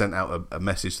sent out a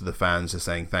message to the fans just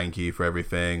saying thank you for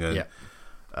everything, and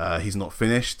he's not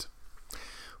finished.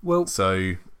 Well,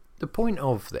 so the point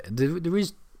of there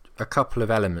is a couple of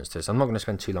elements to this. I'm not going to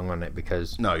spend too long on it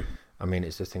because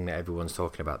it's the thing that everyone's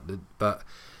talking about. But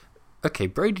okay,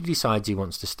 Brady decides he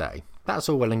wants to stay. That's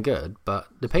all well and good, but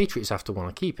the Patriots have to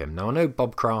want to keep him. Now I know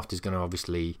Bob Kraft is going to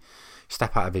obviously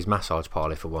step out of his massage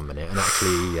parlour for 1 minute and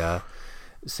actually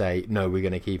say no, we're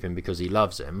going to keep him because he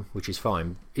loves him, which is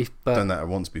fine. But done that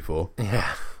once before.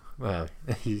 Yeah, well,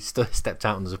 he still stepped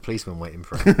out and there's a policeman waiting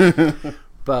for him.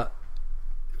 But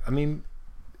I mean,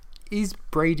 is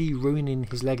Brady ruining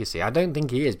his legacy? I don't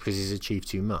think he is because he's achieved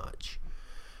too much.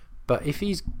 But if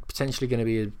he's potentially going to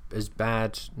be as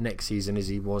bad next season as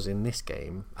he was in this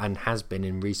game and has been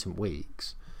in recent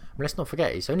weeks, let's not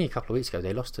forget, it's only a couple of weeks ago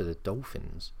they lost to the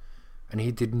Dolphins, and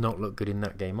he did not look good in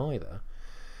that game either.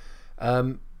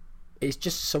 It's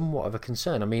just somewhat of a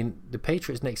concern. I mean, the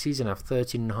Patriots next season have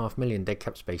 $13.5 million dead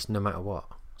cap space no matter what.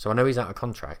 So I know he's out of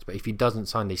contract, but if he doesn't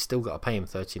sign, they still got to pay him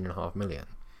 $13.5 million.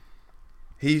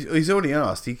 He's already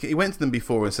asked. He went to them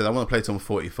before and said, I want to play till I'm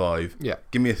 45. Yeah.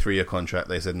 Give me a 3-year contract.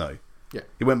 They said no. Yeah.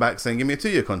 He went back saying, give me a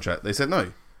 2-year contract. They said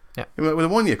no. Yeah. He went with a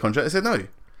 1-year contract. They said no.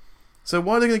 So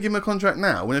why are they going to give him a contract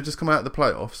now when they've just come out of the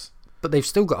playoffs? But they've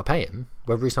still got to pay him,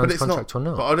 whether he signs a contract or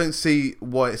not. But I don't see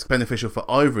why it's beneficial for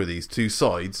either of these two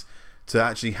sides to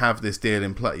actually have this deal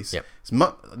in place. Yep.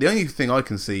 The only thing I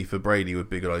can see for Brady would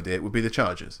be a good idea would be the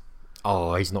Chargers.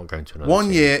 Oh, he's not going to another 1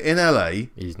 team. year in LA.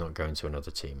 He's not going to another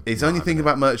team. He's only thinking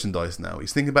about merchandise now.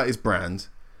 He's thinking about his brand.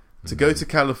 To go to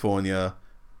California,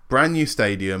 brand new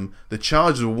stadium. The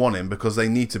Chargers will want him because they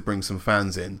need to bring some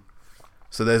fans in.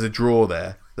 So there's a draw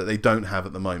there that they don't have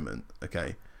at the moment.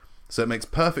 Okay, so it makes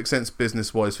perfect sense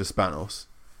business-wise for Spanos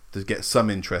to get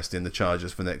some interest in the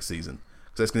Chargers for next season,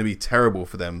 because it's going to be terrible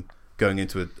for them going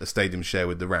into a stadium share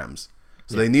with the Rams.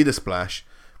 So they need a splash.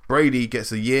 Brady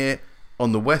gets a year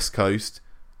on the West Coast,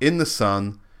 in the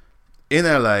sun, in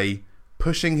LA,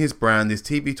 pushing his brand, his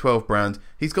TB12 brand.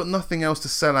 He's got nothing else to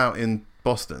sell out in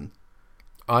Boston.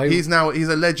 He's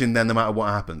a legend then, no matter what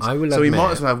happens. So he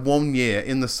might as well have 1 year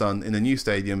in the sun, in a new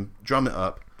stadium, drum it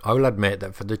up. I will admit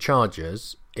that for the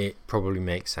Chargers, it probably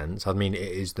makes sense. I mean, it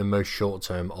is the most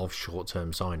short-term of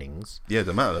short-term signings. Yeah,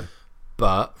 doesn't matter though.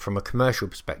 But from a commercial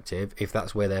perspective, if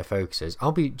that's where their focus is,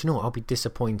 I'll be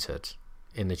disappointed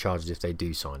in the Chargers if they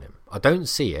do sign him. I don't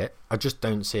see it. I just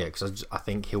don't see it because I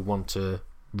think he'll want to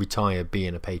retire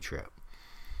being a Patriot.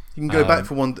 You can go back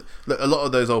for one. Look, a lot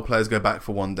of those old players go back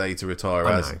for one day to retire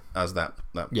as that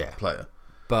player.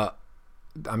 But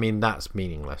I mean, that's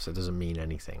meaningless. It doesn't mean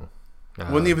anything.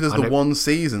 Well, neither does the one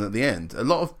season at the end. A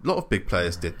lot of big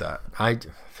players did that.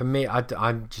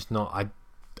 I'm just not.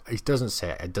 It doesn't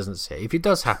say it. It doesn't say it. If it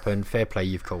does happen, fair play.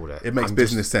 You've called it. It makes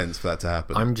business sense for that to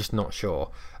happen. I'm just not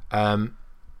sure.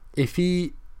 If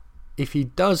he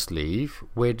does leave,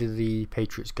 where do the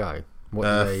Patriots go?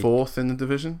 Fourth in the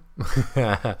division.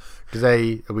 Are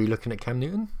we looking at Cam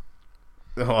Newton?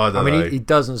 Oh, I don't know. He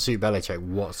doesn't suit Belichick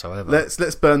whatsoever.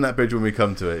 Let's burn that bridge when we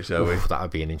come to it, shall we? That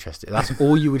would be an interesting. That's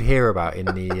all you would hear about in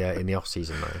the off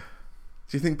season, though.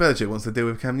 Do you think Belichick wants to deal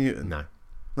with Cam Newton?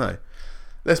 No.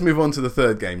 Let's move on to the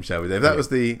third game, shall we, Dave? That was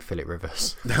the Philip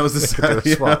Rivers. That was the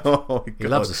swap. Oh, he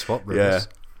loves a swap, Rivers.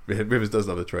 Yeah, Rivers does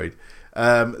love a trade.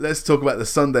 Let's talk about the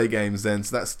Sunday games then.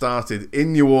 So that started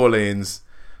in New Orleans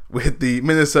with the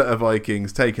Minnesota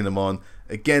Vikings taking them on.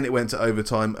 Again, it went to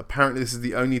overtime. Apparently, this is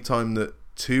the only time that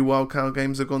 2 wildcard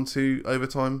games have gone to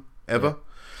overtime ever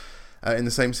in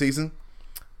the same season.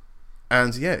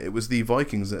 And yeah, it was the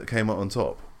Vikings that came out on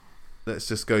top. Let's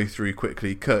just go through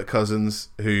quickly. Kirk Cousins,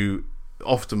 who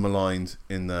often maligned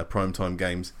in primetime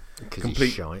games,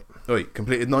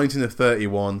 completed 19 of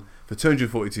 31 for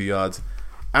 242 yards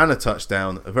and a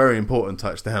touchdown, a very important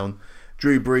touchdown.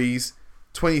 Drew Brees,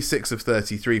 26 of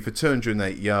 33 for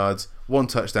 208 yards, 1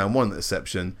 touchdown, 1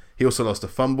 interception. He also lost a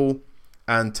fumble.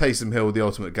 And Taysom Hill, the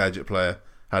ultimate gadget player,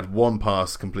 had 1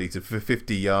 pass completed for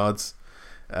 50 yards.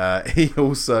 He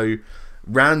also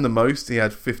ran the most. He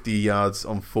had 50 yards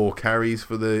on 4 carries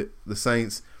for the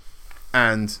Saints.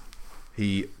 And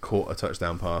he caught a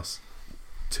touchdown pass.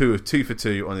 2 for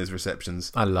 2 on his receptions.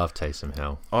 I love Taysom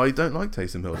Hill. I don't like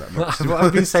Taysom Hill that much.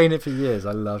 I've been saying it for years.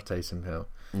 I love Taysom Hill.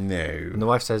 No. And the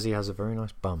wife says he has a very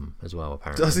nice bum as well,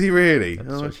 apparently. Does he really?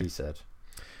 That's what she said.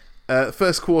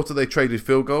 First quarter, they traded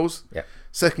field goals. Yeah.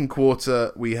 Second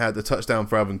quarter, we had the touchdown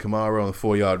for Alvin Kamara on a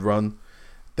 4-yard run.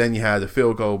 Then you had a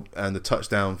field goal and a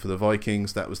touchdown for the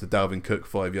Vikings. That was the Dalvin Cook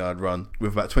 5-yard run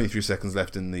with about 23 seconds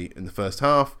left in the first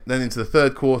half. Then into the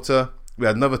third quarter, we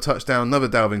had another touchdown, another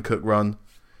Dalvin Cook run.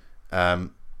 That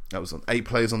was on 8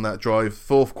 plays on that drive.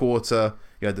 Fourth quarter,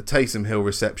 you had the Taysom Hill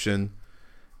reception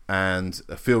and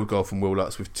a field goal from Will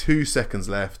Lutz with 2 seconds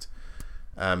left.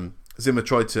 Zimmer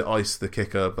tried to ice the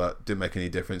kicker, but didn't make any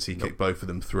difference. He kicked both of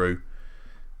them through.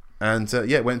 And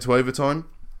it went to overtime.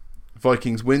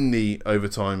 Vikings win the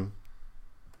overtime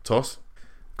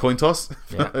coin toss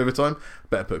for overtime.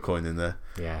 Better put coin in there.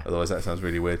 Yeah. Otherwise that sounds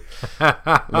really weird.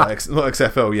 not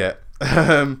XFL yet.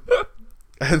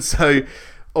 And so,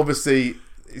 obviously,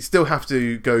 you still have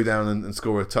to go down and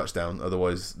score a touchdown.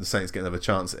 Otherwise, the Saints get another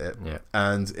chance at it. Yeah.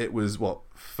 And it was,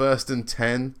 1st and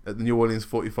 10 at the New Orleans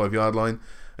 45-yard line.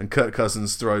 And Kirk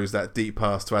Cousins throws that deep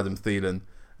pass to Adam Thielen.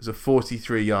 It's a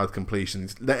 43-yard completion.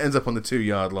 That ends up on the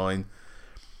 2-yard line.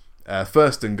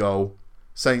 1st and goal.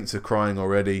 Saints are crying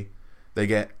already. They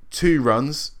get 2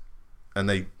 runs, and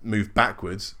they move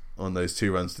backwards on those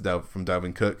 2 runs from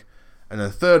Dalvin Cook. And then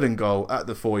 3rd and goal at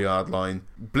the 4-yard line,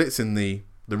 blitzing the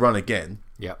run again.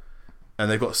 Yep.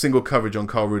 And they've got single coverage on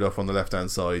Kyle Rudolph on the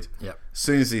left-hand side. Yep. As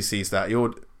soon as he sees that,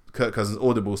 Kirk Cousins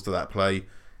audibles to that play.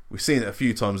 We've seen it a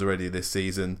few times already this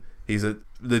season. He's a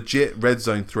legit red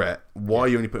zone threat. Why are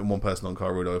you only putting 1 person on Kyle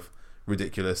Rudolph?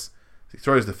 Ridiculous. He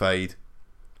throws the fade.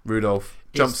 Rudolph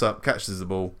jumps up, catches the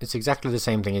ball. It's exactly the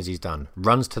same thing as he's done.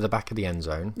 Runs to the back of the end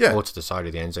zone, or to the side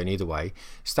of the end zone, either way.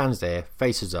 Stands there,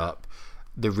 faces up.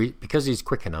 Because he's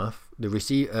quick enough, the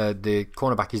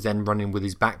cornerback is then running with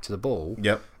his back to the ball.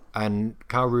 Yep. And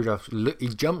Kyle Rudolph, he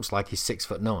jumps like he's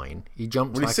 6'9". He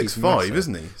jumps like he's 6'5",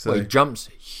 isn't he? So he jumps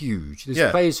huge.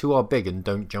 There's players who are big and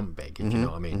don't jump big. Do you know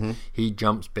what I mean? Mm-hmm. He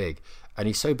jumps big, and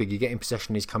he's so big. You get in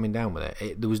possession, he's coming down with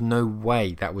it. There was no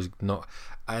way that was not.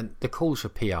 And the calls for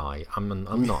PI, I'm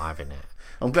not having it.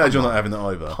 I'm glad you're not having it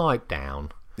either. Pipe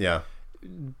down. Yeah.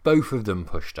 Both of them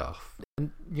pushed off.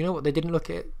 And you know what? They didn't look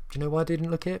at it. Do you know why they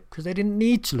didn't look at it? Because they didn't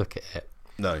need to look at it.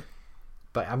 No.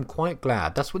 But I'm quite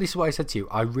glad. This is what I said to you.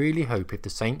 I really hope if the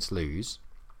Saints lose,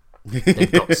 they've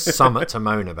got something to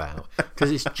moan about.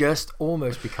 Because it's just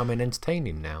almost becoming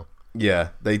entertaining now. Yeah,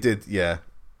 they did, yeah.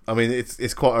 I mean,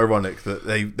 it's quite ironic that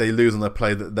they lose on a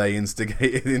play that they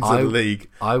instigated into the league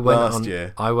last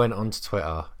year. I went onto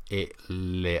Twitter. It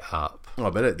lit up. Oh, I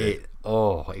bet it did.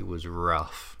 It was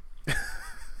rough.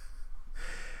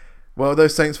 Well,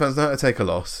 those Saints fans know how to take a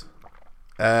loss.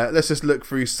 Let's just look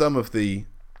through some of the...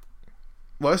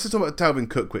 Well, let's just talk about Dalvin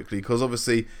Cook quickly, because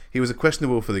obviously he was a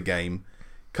questionable for the game.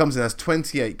 Comes in as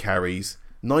 28 carries,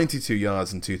 92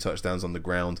 yards and 2 touchdowns on the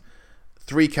ground.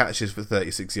 3 catches for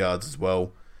 36 yards as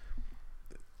well.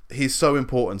 He's so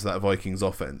important to that Vikings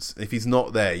offense. If he's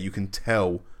not there, you can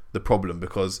tell the problem,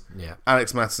 because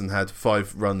Alex Mattison had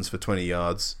 5 runs for 20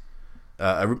 yards.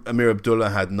 Amir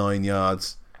Abdullah had 9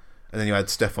 yards. And then you had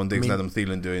Stephon Diggs and Adam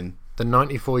Thielen doing... The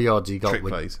 94 yards he got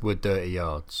were dirty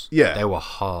yards. Yeah. They were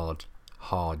hard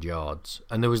yards.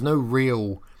 And there was no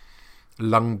real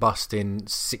lung-busting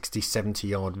 60,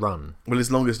 70-yard run. Well,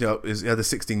 his longest yard he had a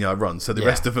 16-yard run, so the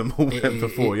rest of them all went for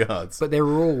 4 yards. But they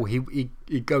were all...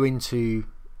 He'd go into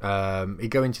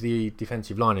the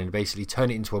defensive line and basically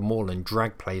turn it into a maul and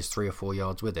drag players 3 or 4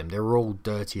 yards with him. They were all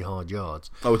dirty, hard yards.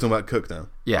 Oh, we're talking about Cook now?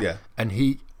 Yeah. And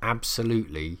he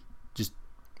absolutely...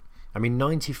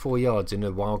 94 yards in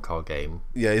a wildcard game.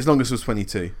 Yeah, his longest was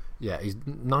 22. Yeah, he's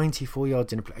 94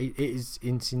 yards in a play. It's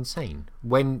insane.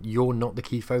 When you're not the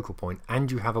key focal point and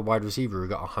you have a wide receiver who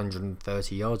got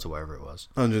 130 yards or whatever it was.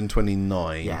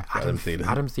 129. Yeah, Adam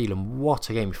Thielen. What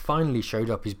a game. He finally showed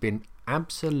up. He's been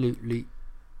absolutely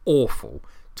awful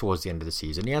towards the end of the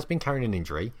season. He has been carrying an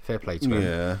injury, fair play to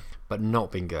him, but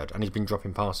not been good. And he's been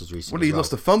dropping passes recently. Well, he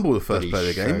lost a fumble the first play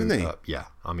of the game, didn't he? Yeah,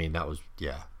 I mean, that was,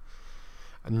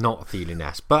 not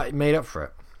Thielen-esque, but it made up for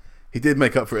it. He did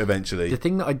make up for it eventually. The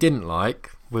thing that I didn't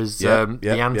like was the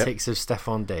antics of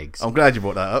Stephon Diggs. I'm glad you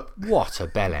brought that up. What a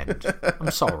bell end.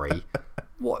 I'm sorry.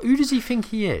 Who does he think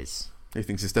he is? He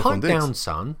thinks it's Stephon Diggs. Pipe down,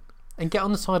 son, and get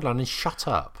on the sideline and shut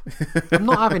up. I'm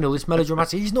not having all this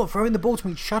melodramatic. He's not throwing the ball to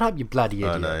me. Shut up, you bloody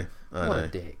idiot. I know. What a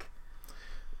dick.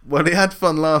 Well, he had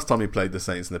fun last time he played the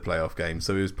Saints in the playoff game,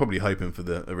 so he was probably hoping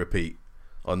for a repeat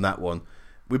on that one.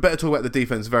 We better talk about the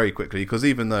defense very quickly, because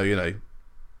even though,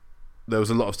 there was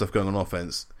a lot of stuff going on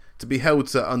offense, to be held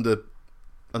to under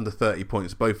 30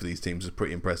 points, both of these teams, was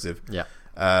pretty impressive.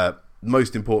 Yeah.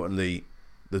 Most importantly,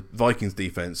 the Vikings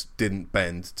defense didn't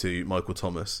bend to Michael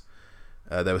Thomas.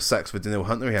 There were sacks for Daniil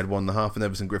Hunter. He had 1.5, and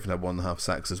Everson Griffin had 1.5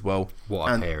 sacks as well.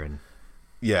 What a pairing.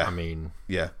 Yeah. I mean...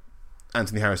 Yeah.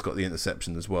 Anthony Harris got the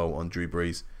interception as well on Drew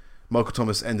Brees. Michael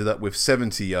Thomas ended up with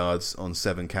 70 yards on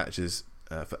 7 catches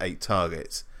for 8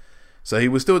 targets. So he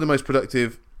was still the most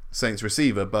productive Saints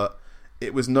receiver, but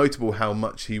it was notable how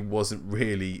much he wasn't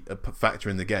really a factor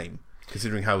in the game,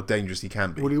 considering how dangerous he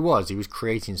can be. Well, he was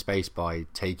creating space by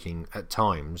taking, at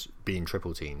times, being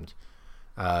triple teamed.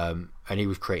 And he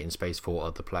was creating space for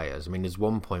other players. I mean, there's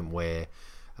one point where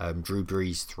Drew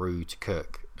Brees threw to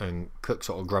Cook, and Cook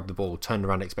sort of grabbed the ball, turned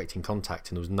around expecting contact,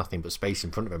 and there was nothing but space in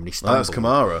front of him, and he stumbled. That was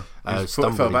Kamara. His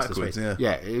foot fell into backwards, space.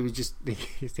 Yeah, it was just...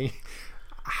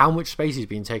 how much space is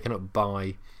being taken up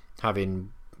by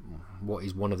having what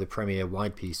is one of the premier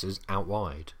wide pieces out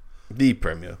wide. The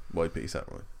premier wide piece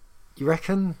out wide. You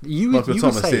reckon? You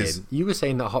were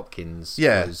saying that Hopkins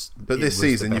but this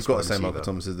season you've got to say Michael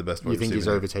Thomas is the best wide receiver. You think he's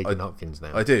overtaken Hopkins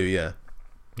now? I do, yeah.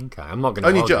 Okay, I'm not going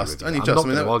to argue with you. Only just. I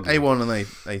mean, A1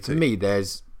 and A2. For me,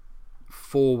 there's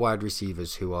 4 wide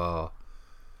receivers who are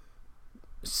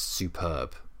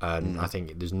superb. And I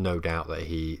think there's no doubt that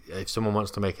if someone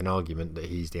wants to make an argument that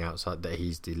he's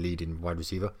the leading wide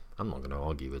receiver, I'm not going to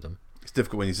argue with them. It's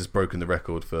difficult when he's just broken the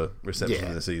record for receptions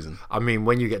in the season. I mean,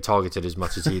 when you get targeted as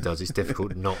much as he does, it's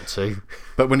difficult not to.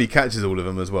 But when he catches all of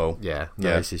them as well.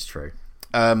 This is true.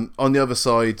 On the other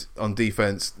side, on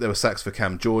defense, there were sacks for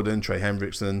Cam Jordan, Trey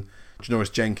Hendrickson,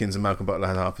 Janoris Jenkins and Malcolm Butler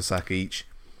had half a sack each.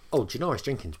 Oh, Janoris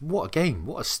Jenkins, what a game.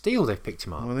 What a steal they've picked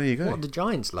him up. Well, there you go. What the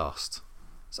Giants lost.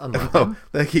 It's unlike them.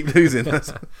 They keep losing.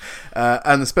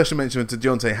 And a special mention to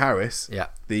Deontay Harris,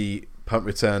 the punt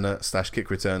returner / kick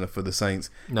returner for the Saints.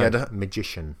 No,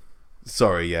 magician.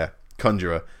 Sorry,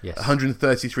 conjurer. Yes.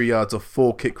 133 yards off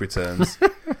 4 kick returns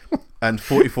and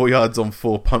 44 yards on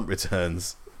 4 punt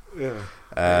returns.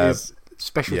 Yeah.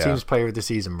 Special teams player of the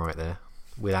season right there,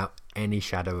 without any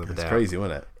shadow of a doubt. It's crazy,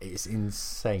 wasn't it? It's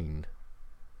insane.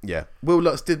 Yeah. Will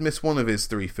Lutz did miss one of his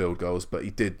 3 field goals, but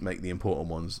he did make the important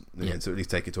ones to at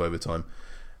least take it to overtime.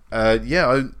 I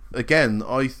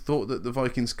thought that the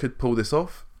Vikings could pull this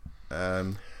off.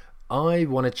 I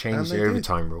want to change the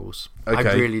overtime rules. Okay.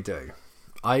 I really do.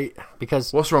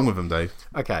 Because what's wrong with them, Dave?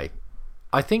 Okay.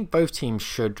 I think both teams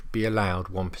should be allowed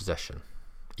 1 possession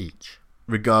each.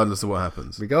 Regardless of what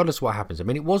happens. I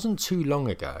mean, it wasn't too long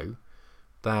ago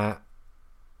that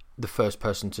the first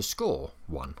person to score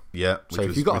won. Yeah. So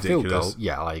if you got ridiculous. A field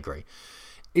goal, I agree.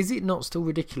 Is it not still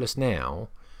ridiculous now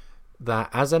that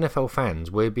as NFL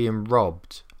fans we're being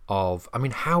robbed of? I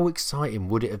mean, how exciting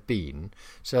would it have been?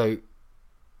 So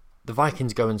the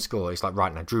Vikings go and score. It's like,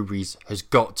 right now, Drew Brees has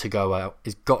got to go out.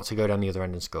 He's got to go down the other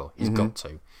end and score. He's got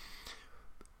to.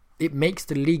 It makes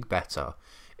the league better.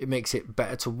 It makes it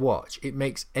better to watch.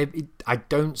 I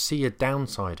don't see a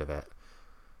downside of it.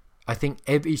 I think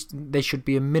there should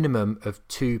be a minimum of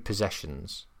 2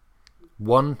 possessions,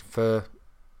 1 for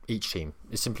each team.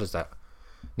 As simple as that.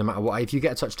 No matter what, if you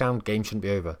get a touchdown, game shouldn't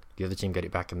be over. The other team get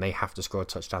it back, and they have to score a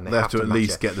touchdown. They have to at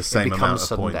least get the same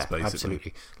amount of points. Basically,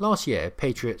 absolutely. Last year,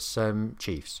 Patriots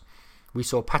Chiefs, we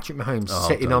saw Patrick Mahomes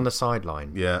sitting on the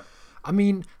sideline. Yeah. I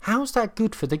mean, how's that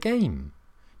good for the game?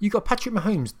 You got Patrick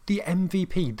Mahomes, the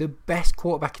MVP, the best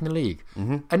quarterback in the league.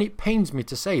 And it pains me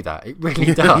to say that. It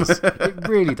really does. It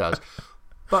really does.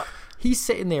 But he's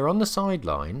sitting there on the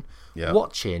sideline,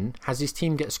 watching as his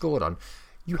team gets scored on.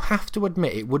 You have to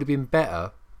admit it would have been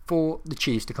better for the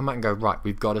Chiefs to come out and go, right,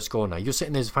 we've got to score now. You're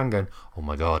sitting there as a fan going, oh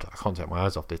my God, I can't take my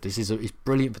eyes off this. It's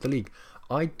brilliant for the league.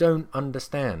 I don't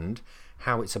understand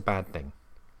how it's a bad thing.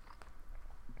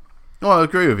 Well, I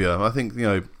agree with you. I think,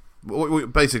 what we're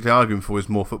basically arguing for is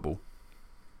more football.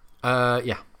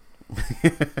 Yeah.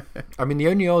 I mean, the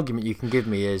only argument you can give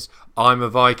me is I'm a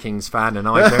Vikings fan and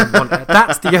I don't want it.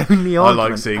 That's the only argument. I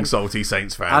like seeing salty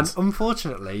Saints fans. And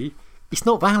unfortunately, It's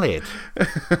not valid.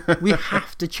 We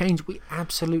have to change. We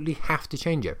absolutely have to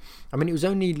change it. I mean, it was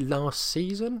only last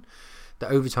season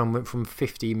that overtime went from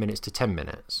 15 minutes to 10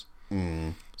 minutes.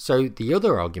 So the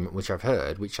other argument, which I've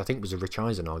heard, which I think was a Rich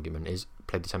Eisen argument, is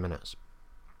play the 10 minutes.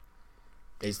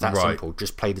 It's that simple.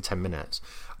 Just play the 10 minutes.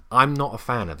 I'm not a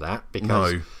fan of that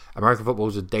because American football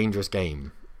is a dangerous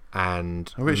game.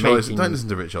 And Rich Eisen, don't listen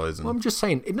to Rich Eisen. Well, I'm just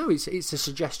saying, no, it's a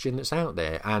suggestion that's out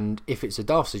there, and if it's a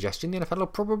daft suggestion, the NFL will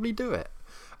probably do it.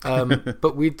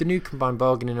 But with the new combined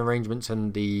bargaining arrangements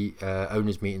and the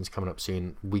owners' meetings coming up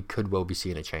soon, we could well be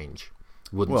seeing a change.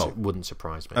 Wouldn't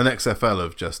surprise me. And XFL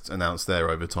have just announced their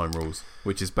overtime rules,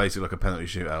 which is basically like a penalty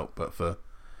shootout, but for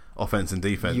offense and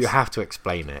defense. You have to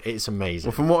explain it. It's amazing.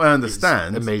 Well, from what I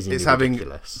understand, it's having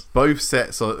ridiculous. Both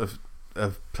sets of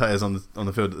players on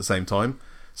the field at the same time.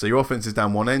 So your offense is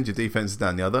down one end, your defense is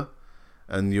down the other,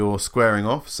 and you're squaring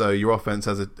off. So your offense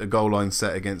has a goal line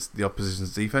set against the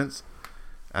opposition's defense,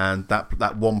 and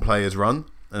that one player's run.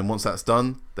 And once that's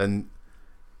done, then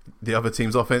the other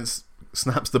team's offense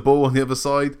snaps the ball on the other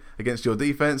side against your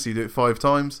defense. You do it 5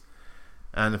 times,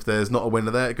 and if there's not a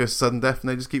winner there, it goes to sudden death, and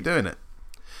they just keep doing it.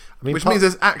 I mean, which means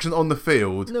there's action on the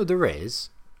field. No, there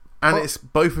is, and it's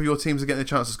both of your teams are getting a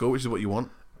chance to score, which is what you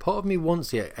want. Part of me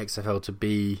wants the XFL to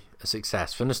be a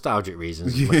success for nostalgic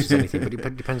reasons as much as anything, but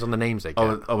it depends on the names they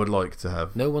get. I would like to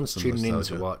have. No one's tuning in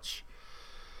to watch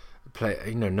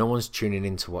no one's tuning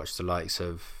in to watch the likes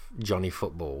of Johnny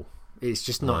Football. It's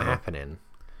just not happening.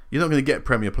 You're not going to get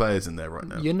Premier players in there right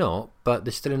now. You're not, but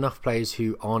there's still enough players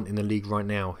who aren't in the league right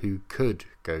now who could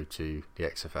go to the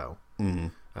XFL.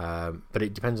 But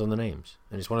it depends on the names,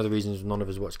 and it's one of the reasons none of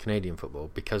us watch Canadian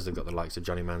football, because they've got the likes of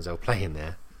Johnny Manziel playing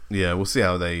there. Yeah, we'll see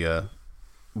how they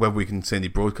whether we can see any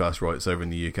broadcast rights over in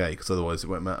the UK, because otherwise it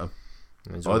won't matter.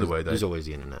 Either way, there's always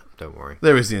the internet. Don't worry.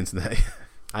 There is the internet.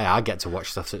 I get to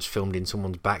watch stuff that's filmed in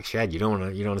someone's back shed. You don't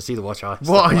want to see the watch.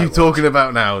 What are you talking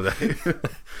about now, Dave?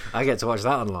 I get to watch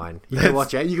that online. You can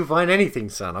watch it. You can find anything,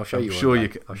 son. I'll show you. Sure, you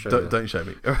can. Don't show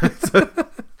me. All right.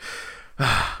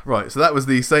 Right. So that was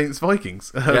the Saints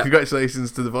Vikings.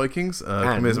 Congratulations to the Vikings.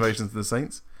 Commiserations to the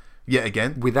Saints. Yet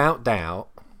again, without doubt.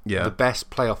 Yeah. The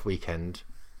best playoff weekend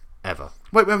ever.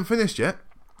 Wait, we haven't finished yet.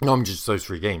 No, I'm just those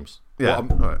 3 games. Yeah.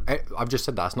 Right. I've just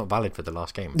said that's not valid for the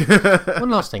last game.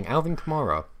 One last thing. Alvin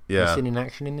Kamara. Yeah. Was in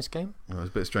action in this game? It was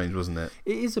a bit strange, wasn't it?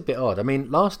 It is a bit odd. I mean,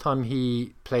 last time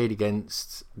he played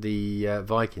against the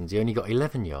Vikings, he only got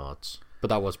 11 yards. But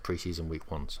that was preseason week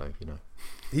 1, so, you know.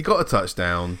 He got a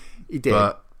touchdown. He did.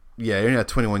 But, yeah, he only had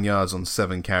 21 yards on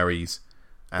 7 carries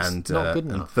and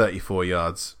 34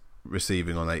 yards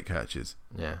receiving on 8 catches.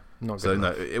 Yeah, not good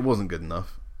enough. So, no, it wasn't good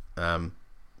enough.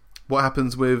 What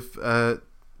happens with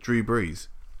Drew Brees?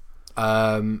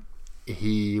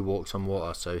 He walks on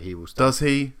water, so he will start.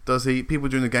 Does he? People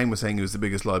during the game were saying he was the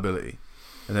biggest liability,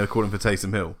 and they were calling for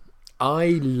Taysom Hill.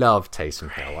 I love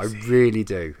Taysom Hill. I really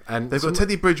do. And they've got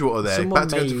Teddy Bridgewater there, about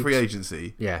to go to free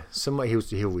agency. Yeah,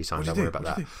 he'll resign. Don't worry about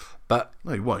that. But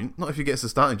no, he won't. Not if he gets a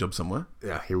starting job somewhere.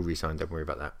 Yeah, he'll resign. Don't worry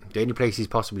about that. The only place he's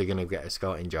possibly going to get a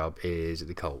starting job is at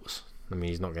the Colts. I mean,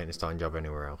 he's not getting a starting job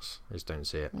anywhere else. I just don't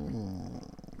see it.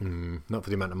 Not for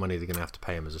the amount of money they're going to have to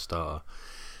pay him as a starter.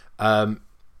 I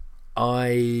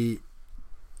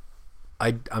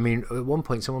mean, at one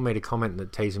point, someone made a comment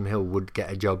that Taysom Hill would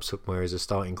get a job somewhere as a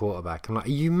starting quarterback. I'm like, are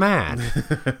you mad?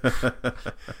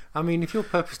 I mean, if you're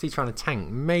purposely trying to tank,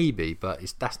 maybe, but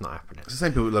that's not happening. It's the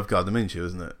same people who love Gardner Minshew,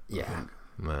 isn't it? Yeah.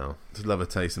 Well, just love a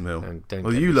Taysom Hill.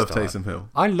 Don't you love Taysom Hill.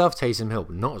 I love Taysom Hill,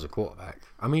 but not as a quarterback.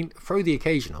 I mean, throw the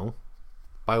occasional,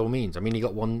 by all means. I mean, he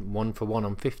got one for one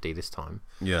on 50 this time.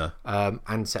 Yeah.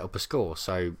 And set up a score,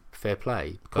 so fair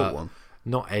play. Caught one.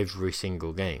 Not every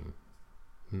single game.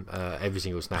 Every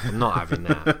single snap. I'm not having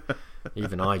that.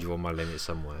 Even I draw my limit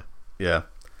somewhere. Yeah.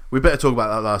 We better talk about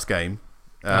that last game.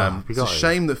 It's a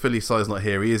shame that Philly Cy's not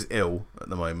here. He is ill at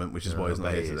the moment, which is why he's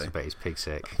not here today. But he's pig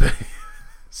sick.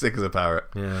 Sick as a parrot.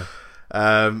 Yeah.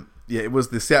 It was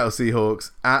the Seattle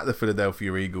Seahawks at the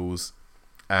Philadelphia Eagles.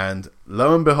 And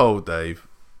lo and behold, Dave,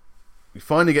 we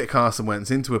finally get Carson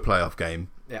Wentz into a playoff game.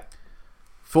 Yeah.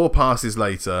 4 passes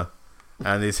later,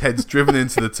 and his head's driven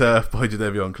into the turf by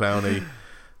Jadeveon Clowney.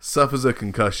 Suffers a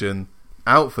concussion,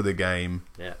 out for the game.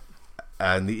 Yeah.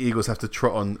 And the Eagles have to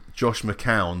trot on Josh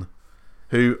McCown,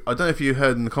 who, I don't know if you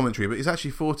heard in the commentary, but he's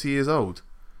actually 40 years old.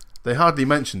 They hardly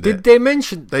mentioned it. Did they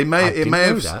mention? It may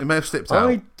have slipped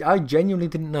out. I genuinely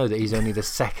didn't know that he's only the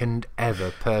second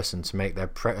ever person to make their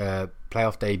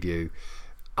playoff debut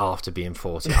after being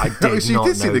 40. I did not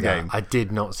know see the that. Game. I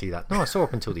did not see that. No, I saw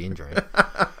up until the injury.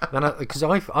 Then because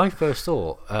I first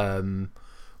thought,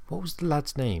 what was the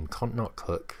lad's name? Not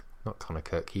Cook. not Connor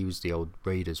Cook. He was the old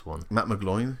Raiders one. Matt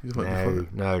McGloin? No.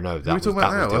 Who are we talking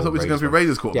about now? I thought we were going to be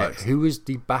Raiders quarterbacks. Yeah, who was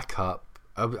the backup?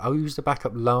 Who was the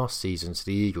backup last season to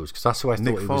the Eagles? Because that's who I thought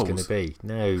it was going to be.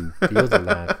 No, the other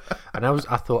lad. And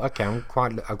I thought, okay, I'm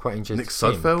quite interested. Nick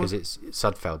Sudfeld? Because it's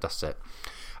Sudfeld. That's it.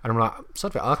 And I'm like,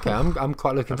 Sudfeld. Okay, I'm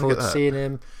quite looking forward to seeing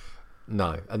him.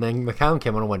 No, and then McCown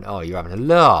came on and went, "Oh, you're having a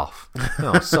laugh."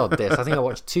 No, sod this. I think I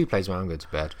watched 2 plays when I'm going to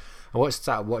bed. I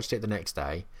watched it the next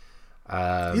day.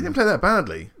 He didn't play that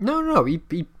badly. No, he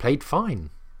played fine,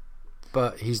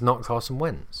 but he's not Carson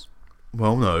Wentz.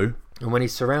 Well, no. And when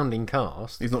his surrounding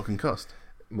cast, he's not concussed.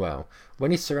 Well,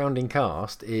 when his surrounding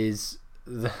cast was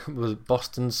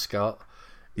Boston Scott.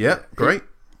 Yeah, great.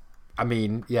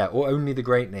 Or only the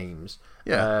great names.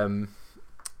 Yeah.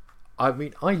 I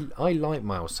like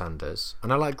Miles Sanders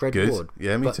and I like Greg Ward.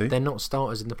 Yeah, me too. They're not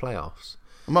starters in the playoffs.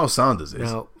 Miles Sanders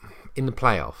is. Now, in the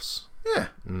playoffs. Yeah.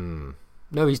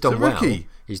 No, he's done well. Rookie.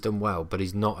 He's done well, but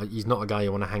he's not a guy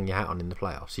you want to hang your hat on in the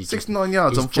playoffs. He's 69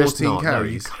 yards on 14 carries. No,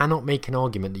 you cannot make an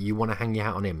argument that you want to hang your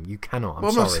hat on him. You cannot.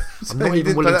 I'm sorry. I'm not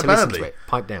even willing to listen to it.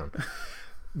 Pipe down.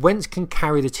 Wentz can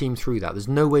carry the team through that. There's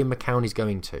no way McCown is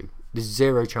going to. There's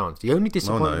zero chance. The only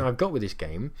disappointment I've got with this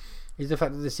game is the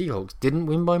fact that the Seahawks didn't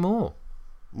win by more.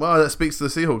 Well, that speaks to the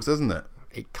Seahawks, doesn't it?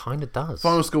 It kind of does.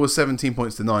 Final score was 17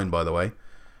 points to 9, by the way.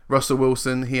 Russell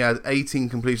Wilson, he had 18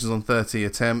 completions on 30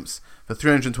 attempts for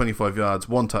 325 yards,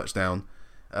 1 touchdown,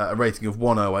 a rating of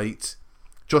 108.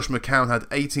 Josh McCown had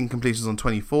 18 completions on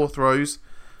 24 throws,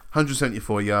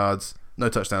 174 yards, no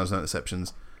touchdowns, no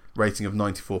interceptions, rating of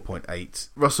 94.8.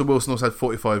 Russell Wilson also had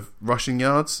 45 rushing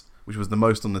yards, which was the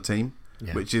most on the team,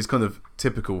 which is kind of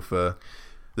typical for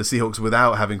the Seahawks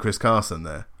without having Chris Carson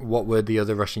there. What were the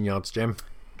other rushing yards, Jim?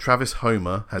 Travis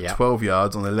Homer had 12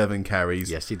 yards on 11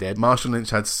 carries. Yes, he did. Marshall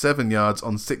Lynch had 7 yards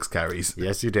on 6 carries.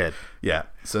 Yes, he did. Yeah,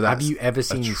 so that's have you ever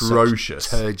seen atrocious.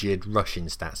 Such turgid rushing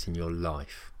stats in your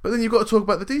life? But then you've got to talk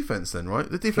about the defense then, right?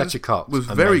 The defense Fletcher Cox was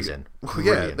amazing. Very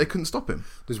good. Yeah, they couldn't stop him.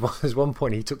 There's one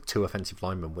point he took 2 offensive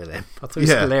linemen with him. I thought it was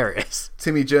hilarious.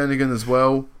 Timmy Jernigan as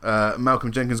well.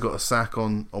 Malcolm Jenkins got a sack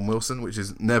on Wilson, which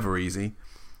is never easy.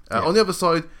 On the other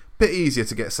side, bit easier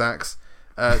to get sacks.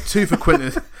 2 for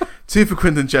Quinton, 2 for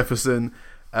Quinton Jefferson.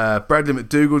 Bradley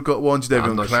McDougall got 1.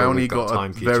 Jadeveon Clowney got a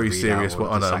very serious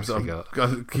one. I know.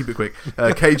 I'm keep it quick.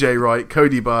 KJ Wright,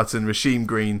 Cody Barton, Rasheem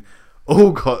Green,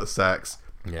 all got sacks.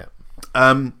 Yeah.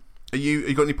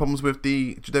 You got any problems with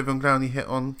the Jadeveon Clowney hit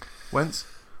on Wentz?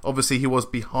 Obviously, he was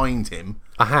behind him.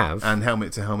 I have. And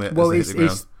helmet to helmet. Well, it's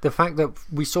the fact that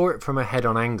we saw it from a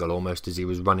head-on angle almost as he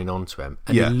was running onto him,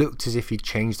 and he looked as if he'd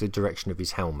changed the direction of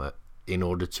his helmet in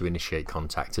order to initiate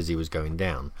contact as he was going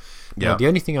down. Now, the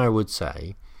only thing I would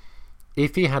say,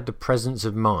 if he had the presence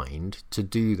of mind to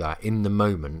do that in the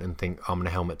moment and think, I'm going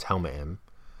to helmet him,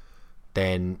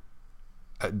 then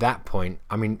at that point,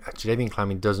 Jadeveon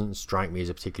Clowney doesn't strike me as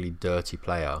a particularly dirty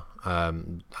player.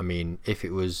 If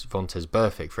it was Vontaze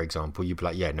Burfict, for example, you'd be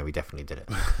like, yeah, no, he definitely did it.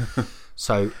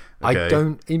 So okay.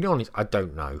 To be honest, I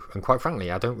don't know. And quite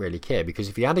frankly, I don't really care, because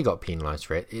if he had got penalised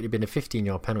for it, it'd have been a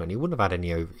 15-yard penalty and he wouldn't have had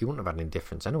any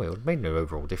difference anyway. It would have made no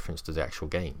overall difference to the actual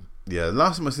game. Yeah, the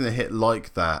last time I've seen a hit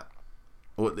like that,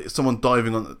 or someone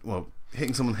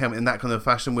hitting someone's helmet in that kind of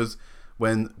fashion, was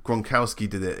when Gronkowski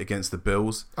did it against the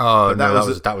Bills. Oh, that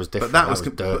was different. But that was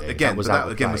dirty. Again,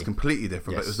 that was completely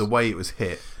different. Yes. But it was the way it was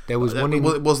hit. There was one.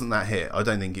 It wasn't that hit. I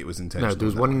don't think it was intentional. No, there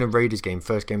was one in the Raiders game,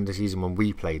 first game of the season when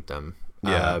we played them.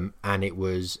 Yeah. And it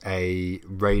was a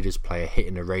Raiders player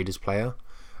hitting a Raiders player.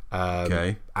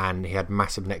 Okay. And he had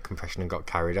massive neck compression and got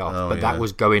carried off. That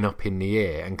was going up in the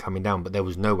air and coming down. But there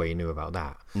was no way he knew about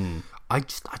that. I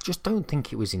just don't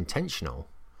think it was intentional.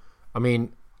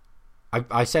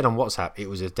 I said on WhatsApp it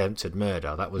was attempted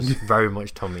murder. That was very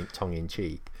much tongue in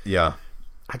cheek. Yeah.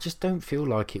 I just don't feel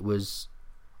like it was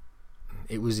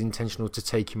intentional to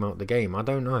take him out of the game. I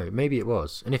don't know. Maybe it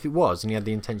was. And if it was, and he had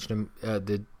the intention,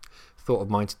 the thought of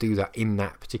mind to do that in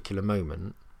that particular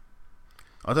moment,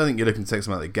 I don't think you're looking to take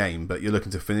someone out of the game, but you're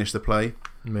looking to finish the play.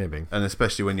 Maybe. And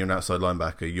especially when you're an outside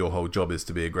linebacker, your whole job is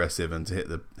to be aggressive and to hit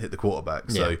the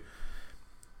quarterback. So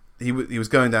he was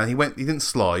going down. He didn't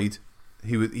slide.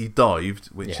 He dived,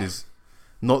 which is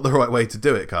not the right way to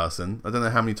do it, Carson. I don't know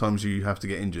how many times you have to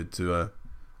get injured to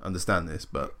understand this,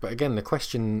 but again, the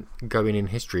question going in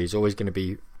history is always going to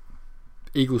be,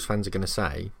 Eagles fans are going to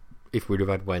say, if we'd have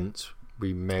had Wentz,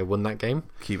 we may have won that game.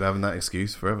 Keep having that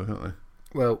excuse forever, can't they?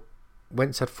 Well,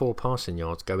 Wentz had 4 passing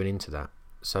yards going into that,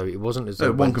 so it wasn't as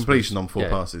though one completion on 4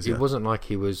 passes. It wasn't like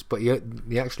he was, but he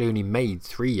actually only made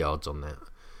 3 yards on that,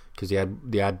 because he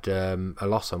had a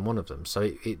loss on one of them.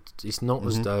 So it's not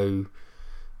as though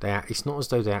they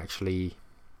actually.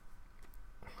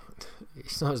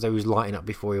 it's not as though he was lighting up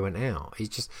before he went out. He's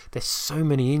just, there's so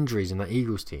many injuries in that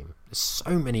Eagles team. There's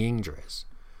so many injuries.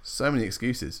 So many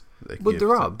excuses. But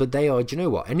there are. But they are. Do you know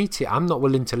what? Any team. I'm not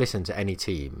willing to listen to any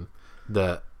team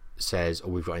that says, "Oh,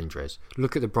 we've got injuries."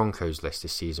 Look at the Broncos list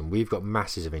this season. We've got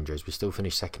masses of injuries. We still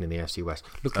finished second in the AFC West.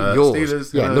 Look at yours.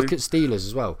 Steelers, yeah, look at Steelers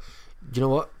as well. Do you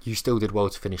know what? You still did well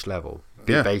to finish level,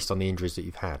 based on the injuries that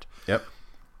you've had. Yep.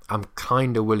 I'm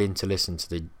kind of willing to listen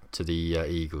to the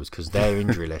Eagles because their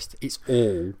injury list, it's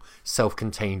all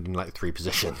self-contained in like 3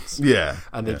 positions. Yeah.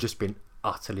 And they've just been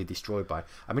utterly destroyed by.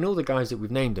 I mean, all the guys that we've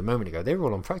named a moment ago, they were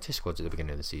all on practice squads at the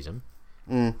beginning of the season.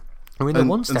 Mm. I mean,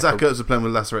 and Zach Ertz was playing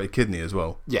with a lacerated kidney as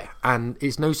well. Yeah, and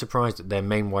it's no surprise that their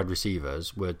main wide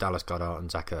receivers were Dallas Goedert and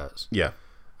Zach Ertz. Yeah.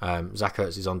 Zach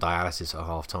Ertz is on dialysis at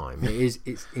half time.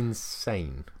 It's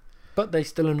insane. But they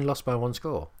still only lost by 1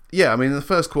 score. Yeah, I mean, in the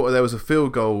first quarter, there was a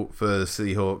field goal for the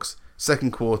Seahawks.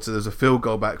 Second quarter, there was a field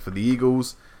goal back for the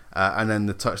Eagles. And then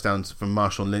the touchdown from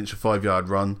Marshawn Lynch, a 5-yard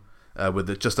run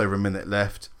with just over a minute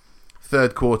left.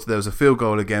 Third quarter, there was a field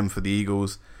goal again for the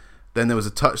Eagles. Then there was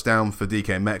a touchdown for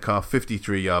DK Metcalf,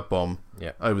 53-yard bomb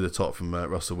over the top from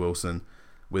Russell Wilson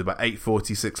with about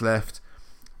 8:46 left.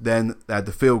 Then they had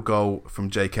the field goal from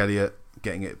Jake Elliott,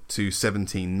 getting it to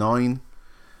 17-9.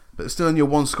 But it's still only a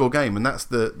 1-score game, and that's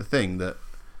the thing that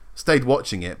stayed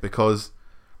watching it because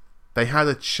they had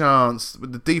a chance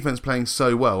with the defense playing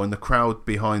so well and the crowd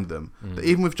behind them. That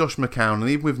even with Josh McCown and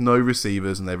even with no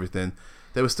receivers and everything,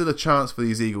 there was still a chance for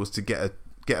these Eagles to get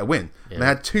a win. Yeah. They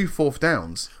had 2 4th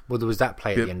downs. Well, there was that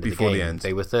play at the end of the game.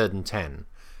 They were 3rd and 10.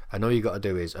 And all you got to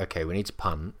do is, okay, we need to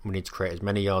punt. We need to create as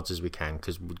many yards as we can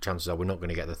because chances are we're not going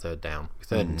to get the 3rd down.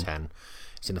 We're 3rd and 10.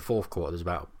 It's in the 4th quarter. There's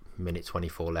about minute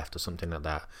 24 left or something like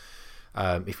that.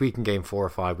 If we can gain 4 or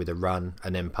 5 with a run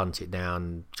and then punt it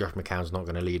down, Josh McCown's not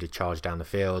going to lead a charge down the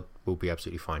field. We'll be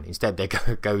absolutely fine. Instead, they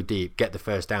go deep, get the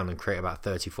 1st down and create about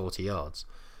 30, 40 yards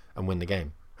and win the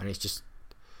game. And it's just,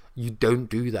 you don't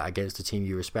do that against a team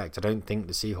you respect. I don't think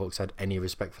the Seahawks had any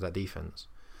respect for that defense.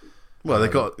 Well,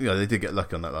 they did get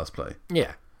lucky on that last play.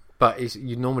 Yeah, but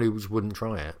you normally just wouldn't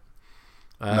try it.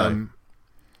 No.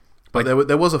 But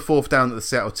there was a 4th down at the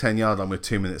Seattle 10-yard line with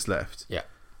 2 minutes left. Yeah.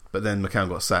 But then McCown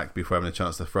got sacked before having a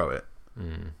chance to throw it.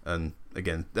 And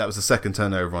again, that was the second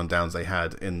turnover on downs they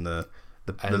had in the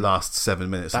last 7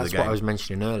 minutes of the game. That's what I was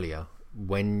mentioning earlier.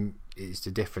 When it's the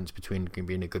difference between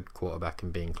being a good quarterback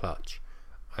and being clutch.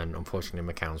 And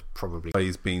unfortunately, McCown's probably...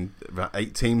 He's been about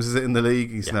 8 teams, is it, in the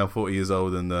league? He's now 40 years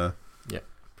old and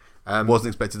wasn't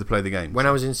expected to play the game. When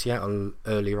I was in Seattle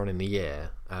earlier on in the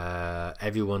year,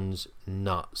 everyone's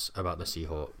nuts about the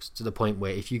Seahawks to the point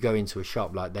where if you go into a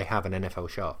shop, like they have an NFL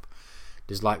shop,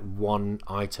 there's like 1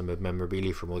 item of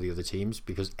memorabilia from all the other teams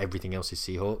because everything else is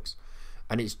Seahawks.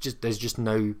 And it's just there's just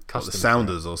no custom. The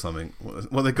Sounders or something?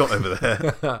 What they got over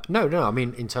there? No. I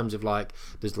mean, in terms of like,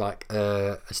 there's like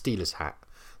a Steelers hat.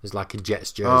 There's like a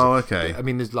Jets jersey. Oh, okay. I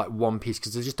mean, there's like 1 piece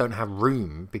because they just don't have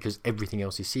room because everything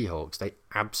else is Seahawks. They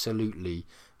absolutely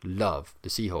love the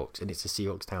Seahawks and it's a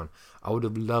Seahawks town. I would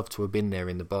have loved to have been there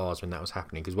in the bars when that was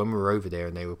happening because when we were over there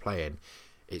and they were playing,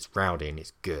 it's rowdy and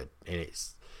it's good and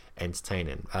it's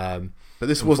entertaining. But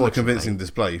this wasn't a convincing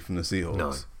display from the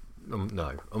Seahawks.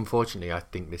 No. Unfortunately, I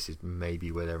think this is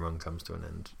maybe where their run comes to an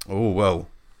end. Oh, well.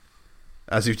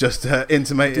 As you've just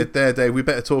intimated there, Dave, we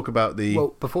better talk about the...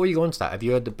 Well, before you go on to that, have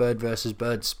you heard the bird versus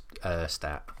bird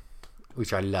stat?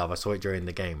 Which I love. I saw it during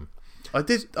the game. I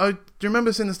did. Do you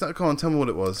remember seeing the stat? Come on, tell me what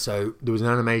it was. So there was an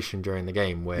animation during the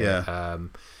game where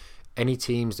any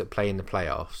teams that play in the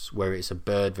playoffs, where it's a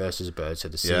bird versus a bird, so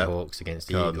the Seahawks against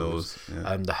the Cardinals,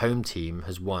 Eagles, the home team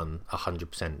has won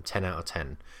 100%, 10 out of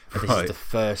 10. And this is the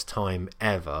first time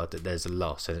ever that there's a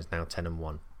loss, and it's now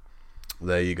 10-1.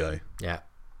 There you go. Yeah.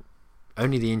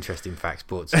 Only the interesting facts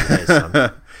brought to you there,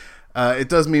 son. It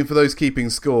does mean for those keeping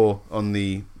score on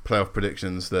the playoff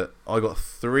predictions that I got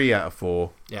 3 out of 4.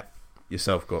 Yeah.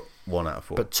 Yourself got 1 out of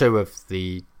 4. But 2 of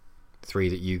the 3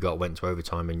 that you got went to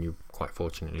overtime, and you're quite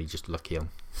fortunately just lucky on.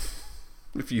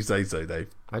 If you say so, Dave.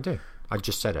 I do. I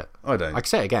just said it. I don't. I can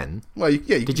say it again. Well, you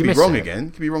could be wrong again.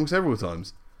 You could be wrong several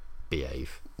times.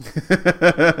 Behave.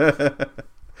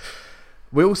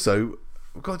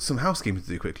 We've got some housekeeping to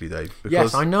do quickly, Dave.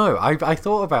 Yes, I know. I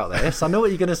thought about this. I know what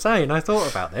you're going to say, and I thought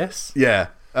about this. Yeah.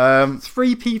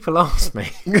 3 people asked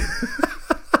me.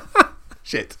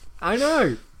 Shit. I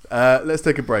know. Let's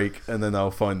take a break, and then I'll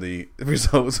find the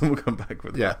results, and we'll come back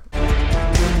with it. Yeah.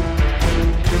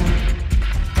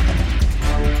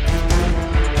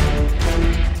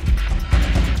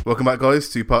 Welcome back, guys,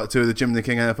 to part 2 of the Jim the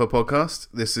King NFL podcast.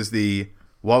 This is the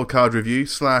Wildcard review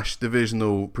 /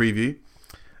 divisional preview.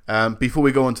 Before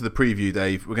we go on to the preview,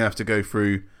 Dave, we're going to have to go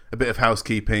through a bit of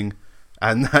housekeeping,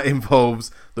 and that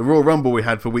involves the Royal Rumble we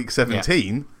had for week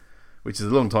 17, which is a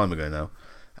long time ago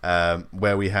now,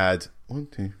 where we had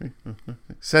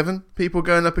 7 people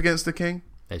going up against the King.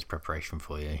 There's preparation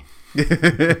for you.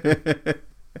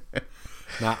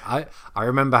 Now, I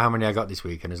remember how many I got this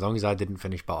week, and as long as I didn't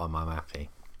finish bottom, I'm happy.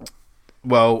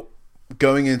 Well,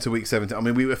 going into week 17, I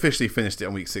mean, we officially finished it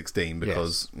on week 16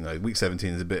 because week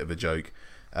 17 is a bit of a joke.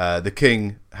 The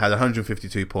King had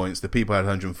 152 points. The people had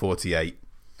 148.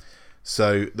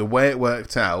 So the way it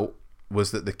worked out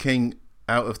was that the King,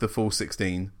 out of the full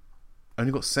 16,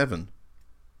 only got 7.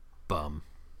 Bum.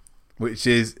 Which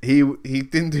is, he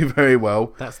didn't do very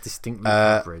well. That's distinctly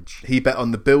average. He bet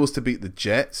on the Bills to beat the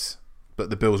Jets,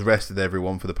 but the Bills rested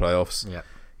everyone for the playoffs. Yeah.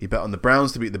 He bet on the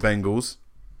Browns to beat the Bengals,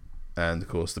 and of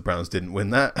course the Browns didn't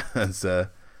win that, as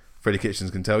Freddie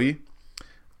Kitchens can tell you.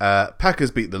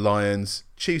 Packers beat the Lions.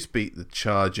 Chiefs beat the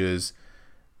Chargers.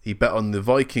 He bet on the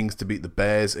Vikings to beat the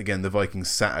Bears. Again, the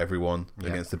Vikings sat everyone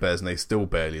against the Bears, and they still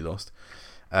barely lost.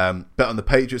 Bet on the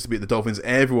Patriots to beat the Dolphins.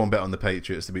 Everyone bet on the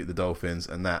Patriots to beat the Dolphins,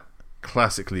 and that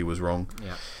classically was wrong.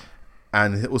 Yeah.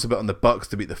 And he also bet on the Bucks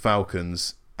to beat the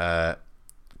Falcons.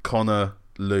 Connor,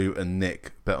 Lou, and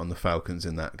Nick bet on the Falcons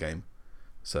in that game.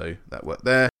 So that worked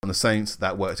there. On the Saints,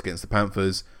 that worked against the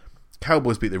Panthers.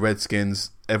 Cowboys beat the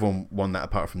Redskins. Everyone won that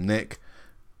apart from Nick.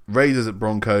 Raiders at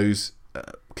Broncos.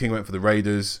 King went for the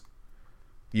Raiders.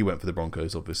 You went for the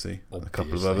Broncos, obviously. And a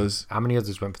couple of others. How many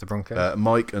others went for the Broncos?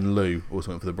 Mike and Lou also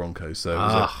went for the Broncos. So it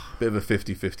was a bit of a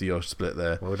 50-50 split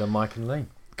there. Well done, Mike and Lee.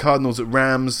 Cardinals at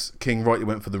Rams. King rightly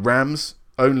went for the Rams.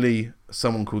 Only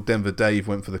someone called Denver Dave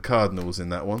went for the Cardinals in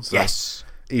that one. So yes.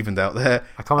 Evened out there.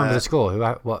 I can't remember the score.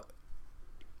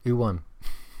 Who won?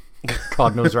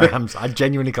 Cardinals, Rams. I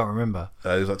genuinely can't remember.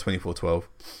 It was like 24-12.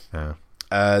 Yeah.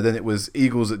 Then it was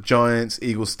Eagles at Giants.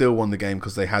 Eagles still won the game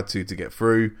because they had to get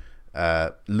through.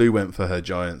 Lou went for her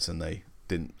Giants and they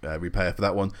didn't repay her for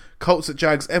that one. Colts at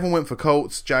Jags. Everyone went for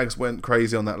Colts. Jags went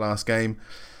crazy on that last game.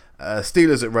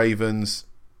 Steelers at Ravens.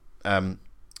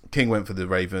 King went for the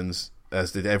Ravens,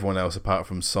 as did everyone else apart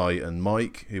from Cy and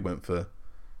Mike, who went for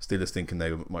Steelers thinking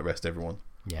they might rest everyone.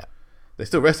 Yeah. They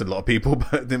still rested a lot of people,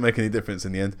 but it didn't make any difference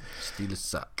in the end. Steelers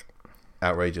suck.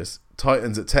 Outrageous.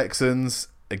 Titans at Texans.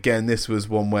 Again, this was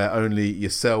one where only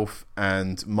yourself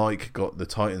and Mike got the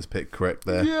Titans pick correct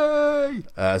there. Yay!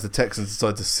 As the Texans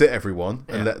decided to sit everyone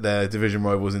and let their division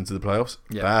rivals into the playoffs.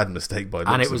 Yeah. Bad mistake by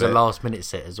looks. And it was a last-minute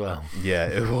sit as well. Yeah,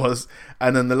 it was.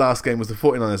 And then the last game was the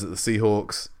 49ers at the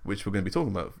Seahawks, which we're going to be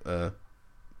talking about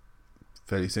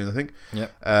fairly soon, I think.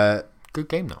 Yeah. Good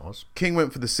game that was. King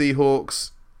went for the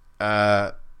Seahawks,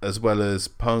 as well as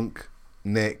Punk,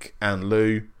 Nick, and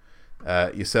Lou.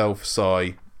 Yourself,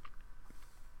 Cy,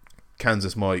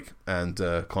 Kansas Mike, and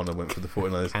Connor went for the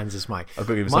 49ers. Kansas Mike. I've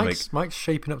got to give him something. Mike's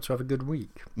shaping up to have a good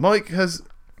week. Mike has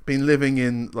been living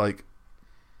in like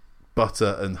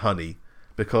butter and honey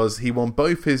because he won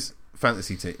both his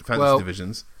fantasy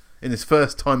divisions in his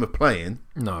first time of playing.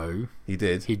 No, he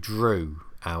did. He drew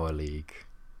our league.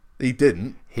 He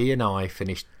didn't. He and I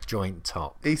finished joint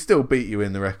top. He still beat you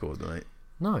in the record, right?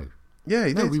 No. Yeah,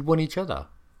 he did. No, we won each other.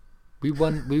 We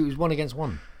won. We was 1 against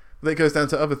 1. That goes down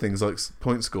to other things like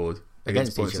points scored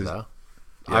against each other.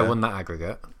 Yeah. I won that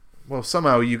aggregate. Well,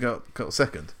 somehow you got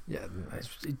second. Yeah,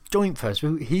 joint first.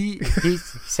 He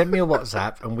sent me a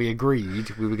WhatsApp and we agreed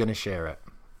we were going to share it.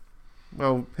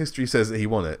 Well, history says that he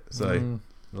won it. So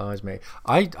lies, mate.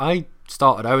 I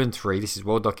started 0-3. This is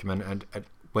well documented.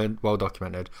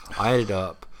 I ended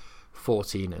up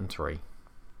 14-3.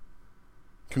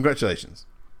 Congratulations.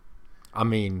 I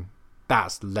mean,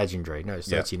 that's legendary. No, it's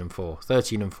 13-4.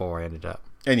 13-4 I ended up.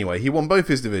 Anyway, he won both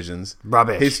his divisions.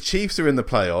 Rubbish. His Chiefs are in the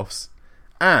playoffs,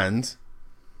 and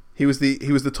he was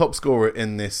the top scorer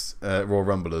in this Royal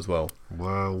Rumble as well.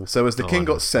 Wow. So as the King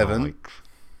got 7,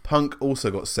 Punk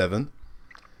also got 7.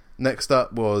 Next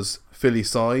up was Philly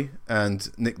Cy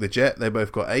and Nick the Jet. They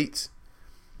both got 8.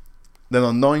 Then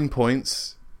on 9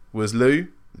 points was Lou,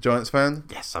 the Giants fan.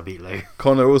 Yes, I beat Lou.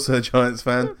 Connor, also a Giants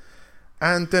fan.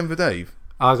 And Denver Dave.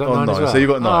 I got 9 as well. So you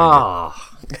got 9.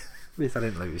 At least I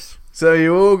didn't lose. So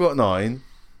you all got 9.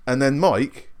 And then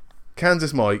Mike,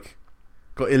 Kansas Mike,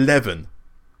 got 11.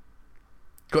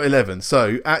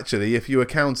 So actually, if you were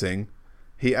counting,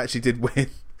 he actually did win.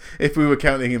 If we were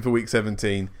counting him for week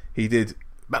 17, he did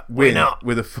win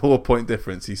with a 4-point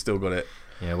difference. He still got it.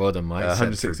 Yeah, well done, Mike.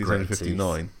 160 to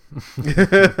 159.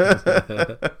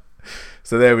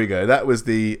 So there we go. That was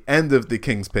the end of the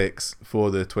King's picks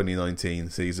for the 2019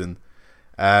 season.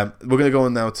 We're going to go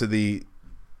on now to the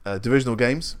divisional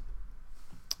games.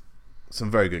 Some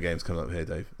very good games coming up here,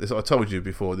 Dave. I told you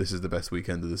before, this is the best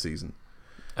weekend of the season.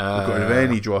 We've got rid of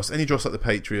any dross. Any dross like the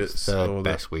Patriots. Third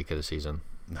best week of the season.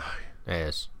 No. It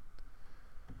is.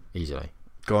 Easily.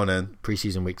 Go on then.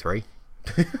 Pre-season week 3.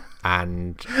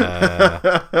 And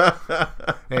it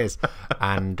is.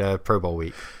 And Pro Bowl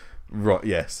week. Right,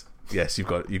 yes. Yes, you've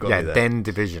got me there. Then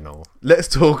divisional. Let's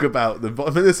talk about the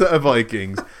Minnesota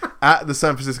Vikings at the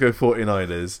San Francisco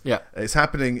 49ers. Yeah. It's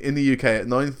happening in the UK at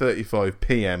 9:35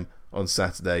 p.m. on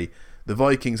Saturday. The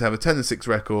Vikings have a 10-6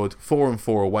 record,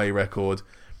 4-4 away record.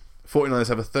 49ers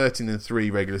have a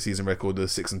 13-3 regular season record, a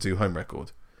 6-2 home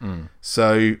record.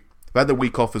 So they had the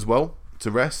week off as well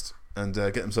to rest and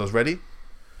get themselves ready.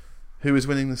 Who is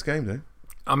winning this game, though?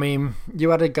 I mean, you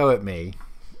had a go at me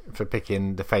for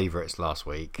picking the favourites last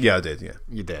week. Yeah, I did, yeah.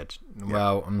 You did. Yeah.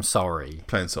 Well, I'm sorry.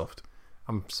 Playing soft.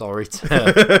 I'm sorry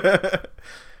to...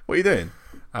 What are you doing?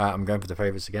 I'm going for the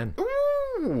favourites again.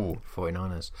 Ooh.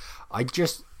 49ers.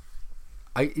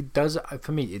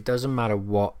 For me, it doesn't matter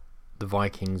what the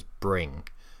Vikings bring.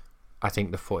 I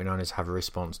think the 49ers have a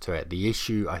response to it. The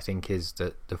issue, I think, is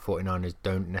that the 49ers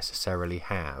don't necessarily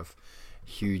have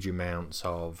huge amounts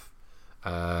of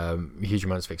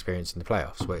experience in the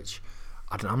playoffs, which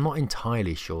I'm not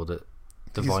entirely sure that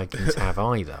the Vikings have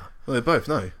either. Well, they both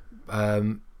know.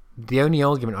 The only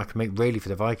argument I can make really for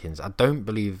the Vikings, I don't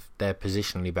believe they're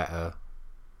positionally better.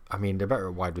 I mean, they're better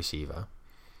at wide receiver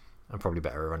and probably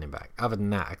better at running back. Other than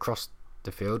that, across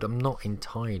the field, I'm not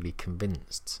entirely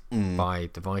convinced by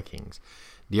the Vikings.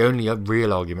 The only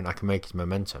real argument I can make is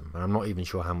momentum, and I'm not even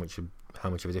sure how much of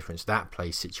a difference that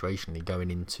plays situationally going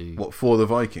into... What, for the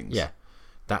Vikings? Yeah.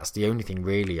 That's the only thing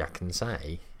really I can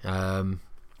say. I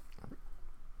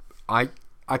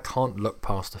can't look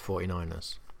past the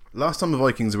 49ers. Last time the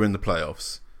Vikings were in the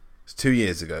playoffs was 2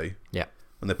 years ago. Yeah.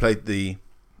 When they played the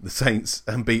Saints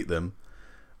and beat them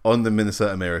on the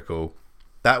Minnesota Miracle.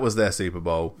 That was their Super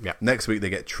Bowl. Yeah. Next week they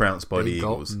get trounced by the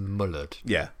Eagles. Got mullered.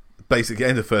 Yeah. Basically,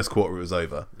 end of the first quarter it was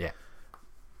over. Yeah.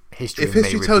 If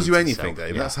history tells you anything,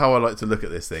 Dave, that's how I like to look at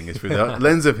this thing, is through the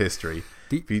lens of history.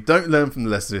 If you don't learn from the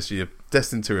lessons of history, you're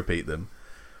destined to repeat them.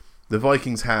 The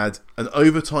Vikings had an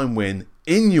overtime win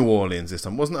in New Orleans this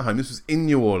time. It wasn't at home. This was in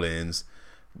New Orleans.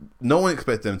 No one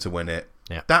expected them to win it.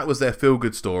 Yeah. That was their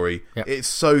feel-good story. Yeah. It's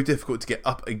so difficult to get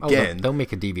up again. They'll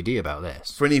make a DVD about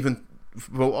this. For an even,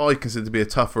 well, I consider to be a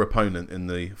tougher opponent in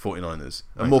the 49ers.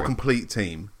 A more complete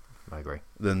team. I agree.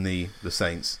 Than the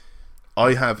Saints.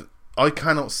 I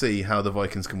cannot see how the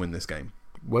Vikings can win this game.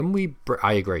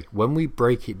 I agree. When we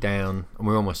break it down, and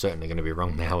we're almost certainly going to be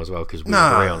wrong now as well because we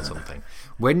agree on something.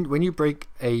 When you break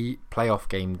a playoff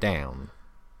game down,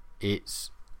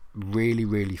 it's really,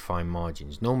 really fine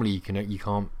margins. Normally, you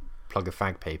can't plug a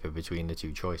fag paper between the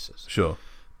two choices. Sure,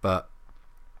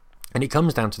 and it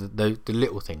comes down to the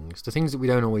little things, the things that we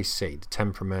don't always see, the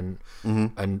temperament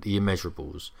and the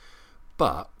immeasurables,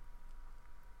 but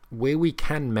where we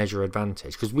can measure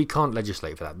advantage, because we can't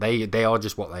legislate for that. They are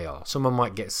just what they are. Someone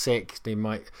might get sick. There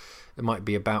might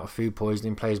be a bout of food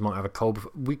poisoning. Players might have a cold.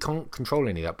 We can't control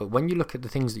any of that. But when you look at the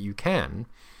things that you can,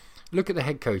 look at the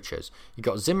head coaches. You've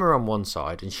got Zimmer on one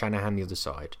side and Shanahan the other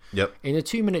side. Yep. In a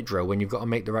 2-minute drill, when you've got to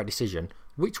make the right decision,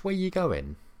 which way are you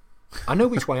going? I know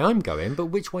which way I'm going, but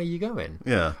which way are you going?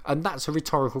 Yeah. And that's a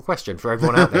rhetorical question for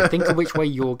everyone out there. Think of which way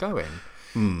you're going.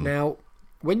 Now,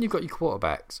 when you've got your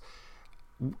quarterbacks,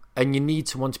 and you need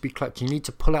someone to be clutch, you need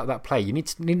to pull out that play. You need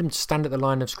them to stand at the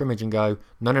line of scrimmage and go,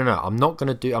 no, I'm not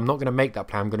going to make that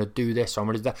play. I'm going to do this. Or I'm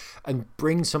going to do that, and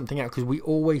bring something out, because we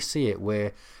always see it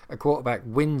where a quarterback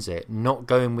wins it, not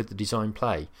going with the design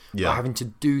play, but having to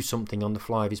do something on the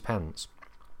fly of his pants.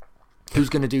 Who's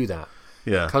going to do that?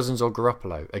 Yeah, Cousins or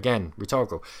Garoppolo? Again,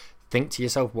 rhetorical. Think to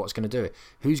yourself, what's going to do it?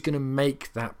 Who's going to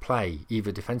make that play,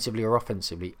 either defensively or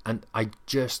offensively? And I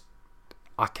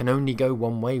can only go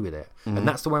one way with it. And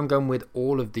that's the way I'm going with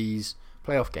all of these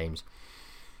playoff games.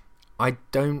 I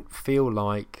don't feel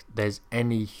like there's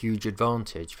any huge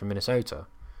advantage for Minnesota.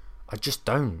 I just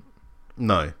don't.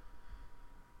 No.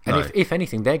 And if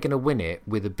anything, they're going to win it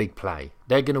with a big play.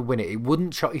 They're going to win it. It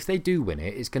wouldn't shock if they do win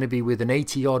it. It's going to be with an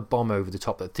 80-yard bomb over the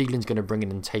top that Thielen's going to bring in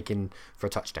and take in for a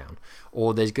touchdown.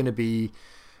 Or there's going to be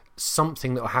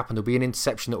something that will happen. There'll be an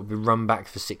interception that will be run back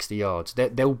for 60 yards.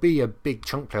 There'll be a big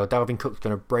chunk play. Or Dalvin Cook's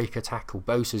going to break a tackle.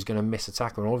 Bosa's going to miss a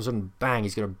tackle. And all of a sudden, bang,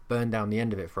 he's going to burn down the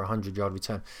end of it for a 100-yard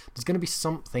return. There's going to be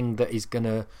something that is going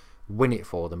to win it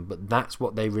for them. But that's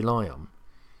what they rely on.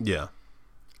 Yeah.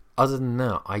 Other than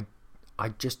that, I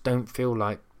just don't feel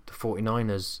like the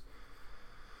 49ers...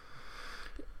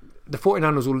 The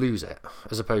 49ers will lose it,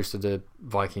 as opposed to the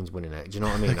Vikings winning it. Do you know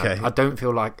what I mean? Okay. I don't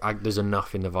feel like there's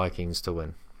enough in the Vikings to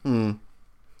win.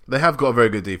 They have got a very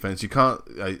good defense. You can't...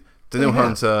 Daniel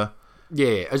Hunter...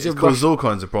 Yeah, It causes all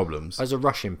kinds of problems. As a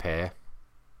rushing pair,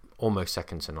 almost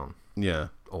second to none. Yeah.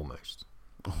 Almost.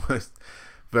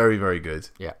 Very, very good.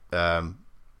 Yeah.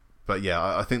 But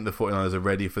yeah, I think the 49ers are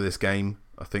ready for this game.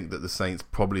 I think that the Saints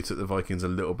probably took the Vikings a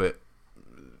little bit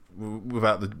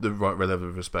without the right level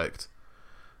of respect.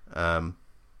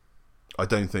 I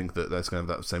don't think that that's going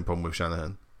to have that same problem with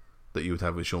Shanahan that you would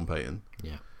have with Sean Payton.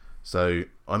 Yeah. So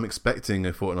I'm expecting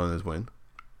a 49ers win.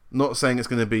 Not saying it's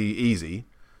going to be easy.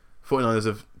 49ers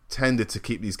have tended to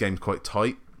keep these games quite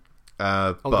tight.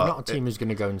 They're not a team who's going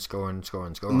to go and score and score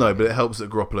and score. No, but it helps that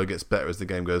Garoppolo gets better as the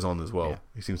game goes on as well. Yeah.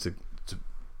 He seems to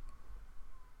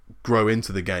grow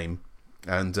into the game.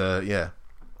 And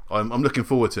I'm looking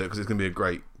forward to it because it's going to be a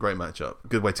great matchup.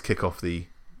 Good way to kick off the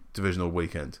divisional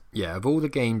weekend. Yeah, of all the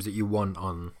games that you want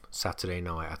on Saturday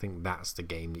night, I think that's the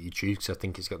game that you choose because I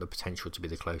think it's got the potential to be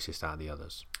the closest out of the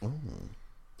others. Ooh.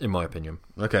 In my opinion.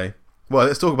 Okay. Well,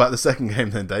 let's talk about the second game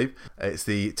then, Dave. It's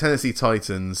the Tennessee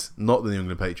Titans, not the New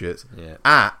England Patriots,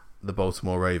 at the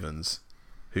Baltimore Ravens,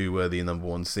 who were the number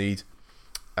 1 seed.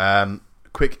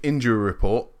 Quick injury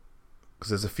report, because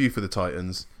there's a few for the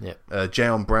Titans. Yeah.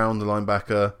 Jayon Brown, the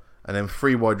linebacker, and then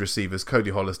 3 wide receivers,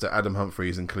 Cody Hollister, Adam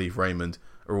Humphries, and Khalif Raymond,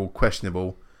 are all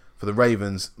questionable. For the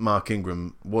Ravens, Mark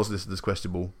Ingram was listed as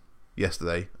questionable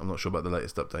yesterday. I'm not sure about the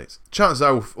latest updates. Chances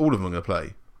are all of them are going to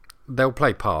play. They'll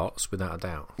play parts, without a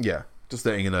doubt. Yeah, just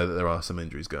letting you know that there are some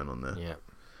injuries going on there.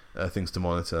 Yeah. Things to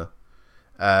monitor.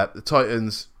 The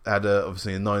Titans had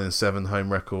obviously a 9-7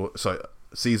 home record,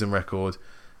 season record,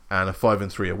 and a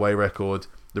 5-3 away record.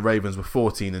 The Ravens were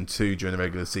 14-2 during the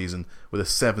regular season with a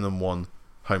 7-1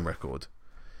 home record.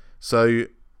 So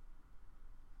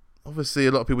obviously,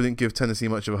 a lot of people didn't give Tennessee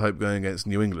much of a hope going against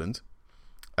New England.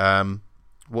 What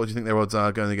do you think their odds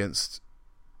are going against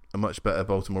a much better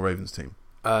Baltimore Ravens team?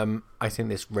 I think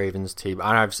this Ravens team,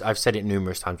 and I've said it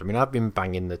numerous times. I mean, I've been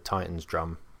banging the Titans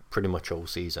drum pretty much all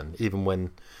season, even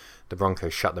when the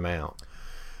Broncos shut them out.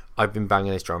 I've been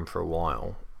banging this drum for a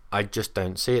while. I just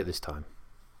don't see it this time.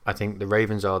 I think the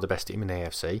Ravens are the best team in the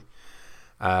AFC,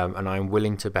 and I'm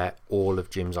willing to bet all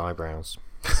of Jim's eyebrows.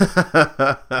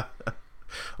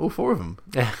 All 4 of them?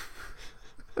 Yeah.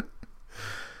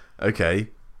 Okay.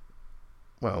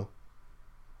 Well,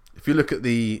 if you look at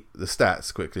the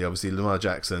stats quickly, obviously Lamar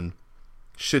Jackson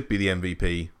should be the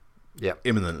MVP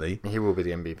imminently. He will be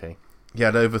the MVP. He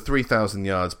had over 3,000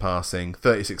 yards passing,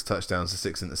 36 touchdowns and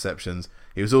 6 interceptions.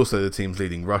 He was also the team's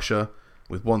leading rusher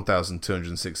with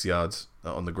 1,206 yards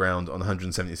on the ground on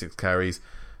 176 carries,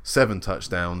 7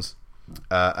 touchdowns,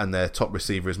 and their top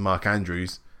receiver is Mark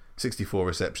Andrews, 64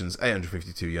 receptions,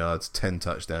 852 yards, 10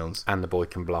 touchdowns. And the boy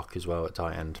can block as well at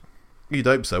tight end. You'd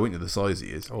hope so, wouldn't you, the size he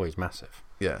is? Oh, he's massive.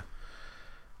 Yeah.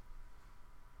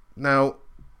 Now,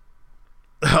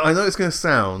 I know it's going to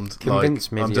sound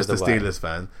Convince like I'm just a Steelers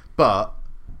fan, but,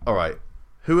 alright,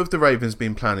 who have the Ravens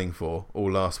been planning for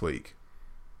all last week?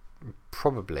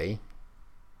 Probably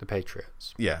the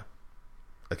Patriots. Yeah.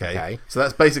 Okay. So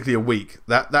that's basically a week.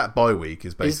 That bye week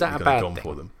is basically going to gone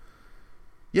for them.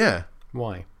 Yeah.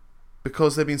 Why?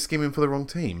 Because they've been scheming for the wrong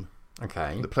team.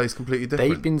 Okay. The play's completely different.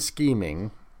 They've been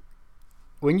scheming.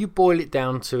 When you boil it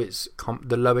down to its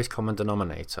the lowest common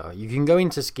denominator, you can go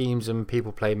into schemes and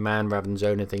people play man rather than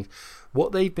zone and things.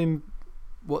 What they've been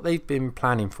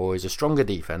planning for is a stronger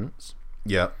defense.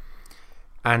 Yeah.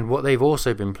 And what they've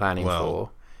also been planning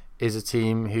for is a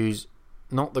team who's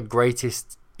not the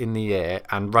greatest in the air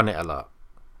and run it a lot.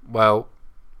 Well,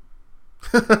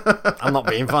 I'm not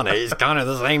being funny. It's kind of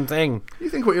the same thing.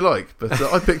 You think what you like, but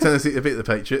I picked Tennessee to beat the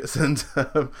Patriots, and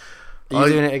are you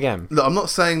doing it again? Look, I'm not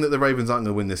saying that the Ravens aren't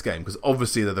going to win this game because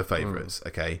obviously they're the favourites.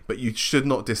 Okay, but you should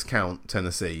not discount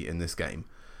Tennessee in this game.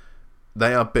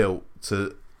 They are built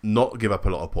to not give up a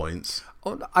lot of points.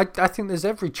 I think there's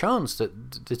every chance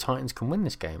that the Titans can win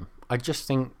this game. I just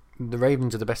think the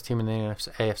Ravens are the best team in the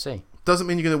AFC. Doesn't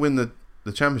mean you're going to win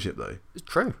the championship, though. It's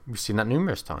true. We've seen that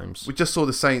numerous times. We just saw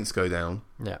the Saints go down.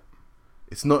 Yeah.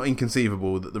 It's not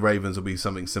inconceivable that the Ravens will be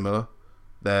something similar.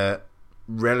 They're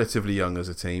relatively young as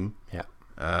a team.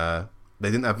 Yeah. They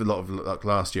didn't have a lot of luck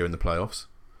last year in the playoffs.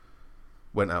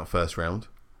 Went out first round.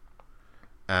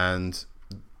 And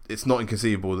it's not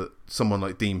inconceivable that someone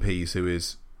like Dean Pease, who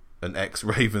is an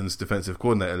ex-Ravens defensive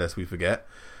coordinator, lest we forget,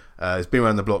 has been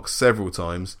around the block several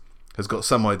times, has got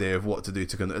some idea of what to do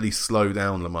to kind of at least slow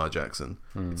down Lamar Jackson.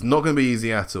 It's not going to be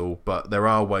easy at all, but there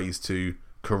are ways to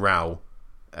corral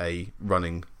a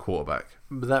running quarterback.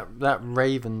 But that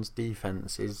Ravens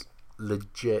defense is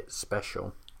legit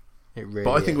special. It really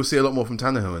But I think we'll see a lot more from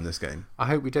Tannehill in this game. I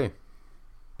hope we do.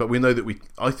 But we know that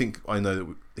I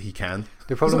know that he can.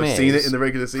 The problem is, I've seen it in the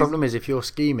regular season. The problem is if you're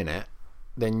scheming it,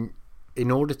 then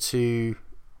in order to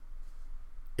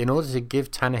in order to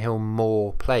give Tannehill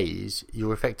more plays,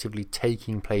 you're effectively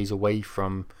taking plays away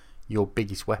from your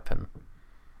biggest weapon.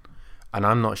 And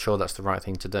I'm not sure that's the right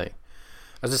thing to do.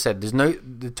 As I said,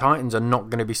 the Titans are not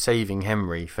going to be saving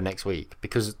Henry for next week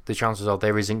because the chances are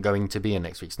there isn't going to be a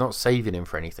next week. It's not saving him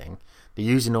for anything. They're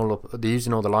using all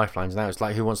the lifelines now. It's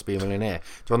like Who Wants to Be a Millionaire?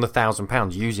 They're on the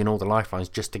 £1,000 using all the lifelines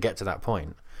just to get to that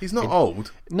point. He's not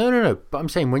old. No. But I'm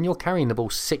saying when you're carrying the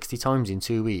ball 60 times in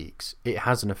 2 weeks, it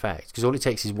has an effect. Because all it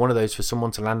takes is one of those for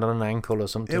someone to land on an ankle or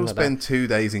something He'll like spend that. 2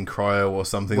 days in cryo or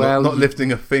something, Well, not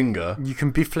lifting a finger. You can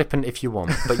be flippant if you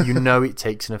want, but you know it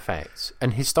takes an effect.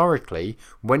 And historically,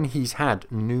 when he's had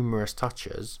numerous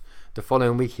touches, the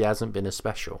following week he hasn't been as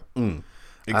special.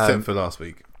 Except for last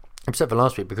week. Except for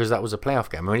last week, because that was a playoff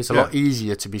game. I mean, it's a lot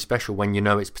easier to be special when you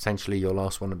know it's potentially your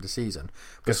last one of the season.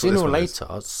 But sooner or later,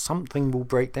 something will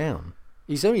break down.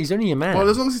 He's only a man. Well,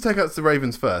 as long as he take out the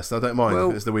Ravens first, I don't mind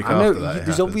if it's the week after that.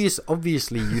 There's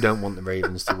obviously you don't want the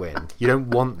Ravens to win. You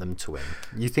don't want them to win.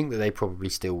 You think that they probably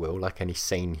still will, like any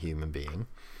sane human being.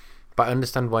 But I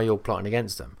understand why you're plotting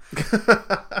against them.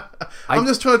 I'm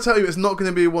just trying to tell you it's not going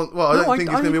to be one. Well, I don't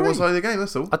think it's going to be a one-sided game,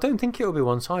 that's all. I don't think it'll be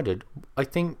one-sided. I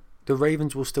think the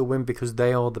Ravens will still win because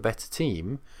they are the better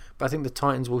team, but I think the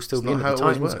Titans will still win. The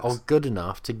Titans are good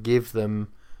enough to give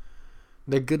them.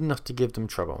 They're good enough to give them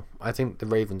trouble. I think the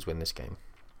Ravens win this game.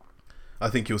 I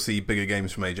think you'll see bigger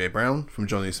games from AJ Brown, from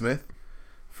Jonnu Smith,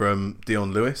 from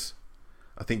Dion Lewis.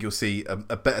 I think you'll see a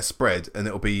better spread, and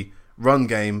it'll be run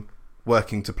game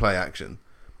working to play action,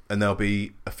 and there'll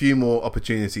be a few more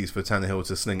opportunities for Tannehill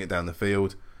to sling it down the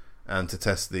field and to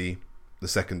test the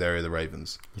secondary of the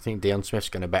Ravens. You think Dion Smith's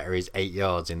going to better his 8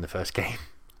 yards in the first game?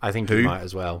 I think he might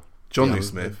as well. Jonnu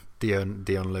Smith? Dion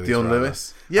Lewis. Dion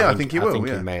Lewis? Yeah, I think he will. I think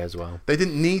he may as well. They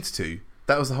didn't need to.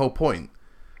 That was the whole point.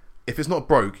 If it's not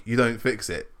broke, you don't fix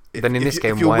it. If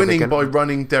you're winning by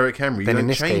running Derrick Henry, you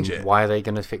don't change it. Why are they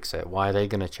going to fix it? Why are they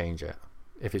going to change it?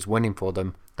 If it's winning for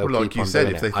them, they'll keep on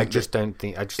doing it. I just don't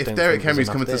think. If Derrick Henry's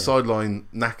coming to the sideline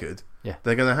knackered,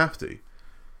 they're going to have to.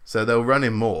 So they'll run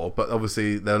him more, but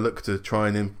obviously they'll look to try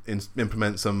and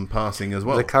implement some passing as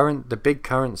well. The big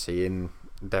currency in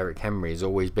Derrick Henry has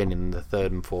always been in the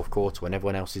third and fourth quarter when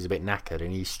everyone else is a bit knackered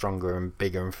and he's stronger and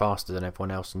bigger and faster than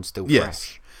everyone else and still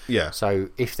fresh. Yeah. So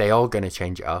if they are going to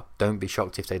change it up, don't be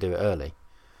shocked if they do it early.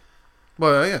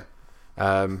 Well,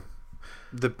 yeah.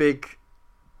 The big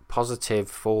positive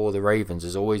for the Ravens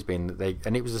has always been that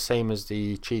and it was the same as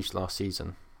the Chiefs last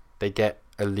season. They get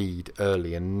a lead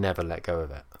early and never let go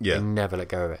of it. Yeah. They never let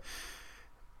go of it.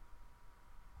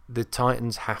 The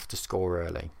Titans have to score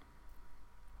early.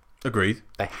 Agreed.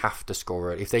 They have to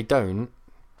score early. If they don't,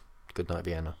 good night,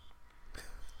 Vienna.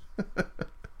 Well,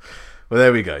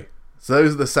 there we go. So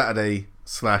those are the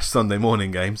Saturday/Sunday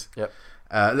morning games. Yep.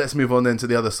 Let's move on then to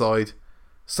the other side.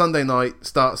 Sunday night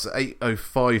starts at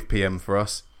 8:05 p.m. for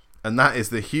us, and that is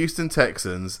the Houston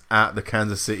Texans at the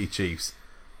Kansas City Chiefs.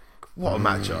 What a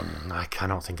matchup. I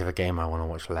cannot think of a game I want to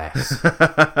watch less.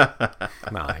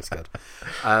 No, it's good.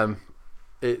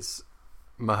 It's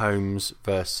Mahomes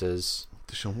versus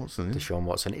Deshaun Watson. Deshaun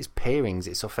Watson. It's pairings.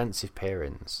 It's offensive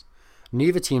pairings.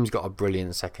 Neither team's got a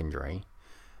brilliant secondary.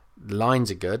 The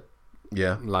lines are good.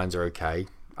 Yeah. Lines are okay.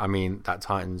 I mean, that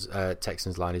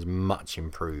Texans line is much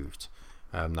improved.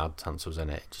 Now Tunsil's in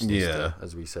it. Just needs to,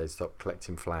 as we say, stop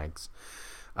collecting flags.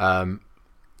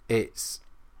 It's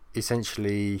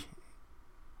essentially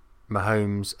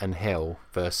Mahomes and Hill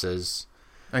versus...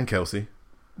 And Kelsey.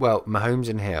 Well, Mahomes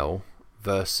and Hill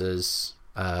versus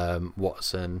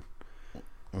Watson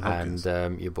and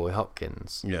your boy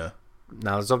Hopkins. Yeah.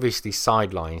 Now, there's obviously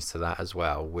sidelines to that as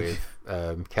well with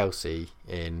Kelsey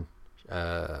in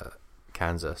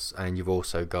Kansas, and you've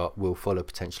also got Will Fuller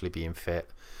potentially being fit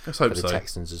for the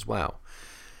Texans as well.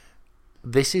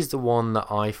 This is the one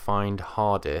that I find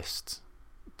hardest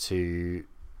to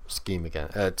scheme again,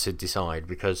 to decide,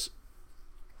 because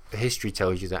history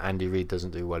tells you that Andy Reid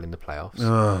doesn't do well in the playoffs.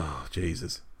 Oh,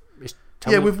 Jesus.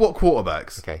 Tell me, with what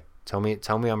quarterbacks? Okay, tell me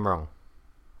I'm wrong.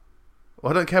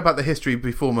 Well, I don't care about the history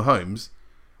before Mahomes.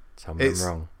 Tell me I'm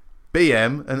wrong.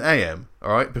 BM and AM,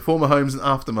 all right? Before Mahomes and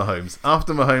after Mahomes.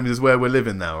 After Mahomes is where we're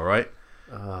living now, all right?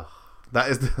 That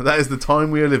is the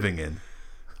time we are living in.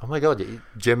 Oh my God,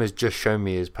 Jim has just shown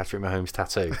me his Patrick Mahomes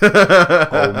tattoo.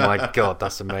 Oh my God,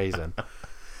 that's amazing.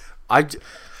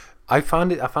 I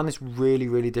found this really,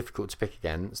 really difficult to pick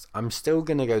against. I'm still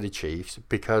going to go the Chiefs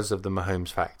because of the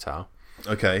Mahomes factor.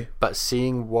 Okay. But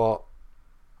seeing what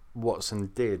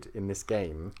Watson did in this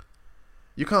game...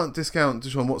 You can't discount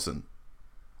Deshaun Watson.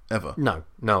 Ever. No,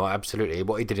 absolutely.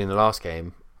 What he did in the last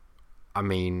game, I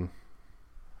mean...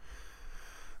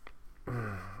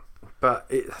 But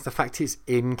the fact it's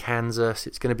in Kansas,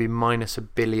 it's going to be minus $1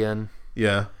 billion.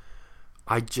 Yeah.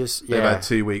 They've had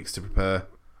 2 weeks to prepare.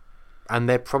 And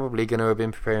they're probably going to have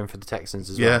been preparing for the Texans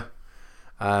as well.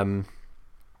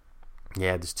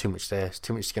 Yeah, there's too much there. There's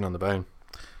too much skin on the bone.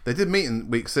 They did meet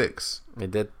in week 6. They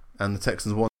did. And the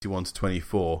Texans won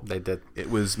 21-24. They did.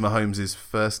 It was Mahomes'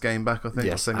 first game back, I think.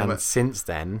 Yes, and since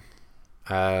then,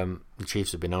 the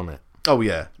Chiefs have been on it. Oh,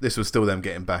 yeah. This was still them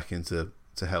getting back into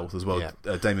health as well. Yeah.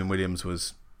 Damien Williams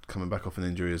was coming back off an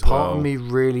injury as well. Part of me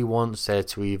really wants there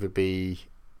to either be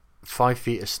 5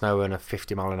 feet of snow and a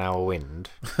 50-mile-an-hour wind.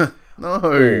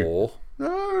 No.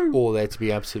 Or there to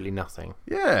be absolutely nothing.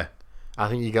 Yeah. I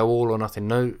think you go all or nothing.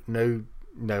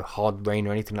 No hard rain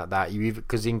or anything like that.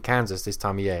 Because in Kansas this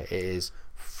time of year it is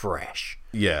fresh.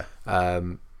 Yeah.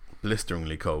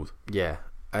 Blisteringly cold. Yeah.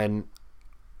 And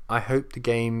I hope the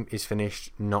game is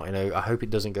finished I hope it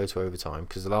doesn't go to overtime,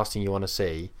 because the last thing you want to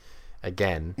see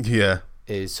again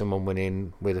is someone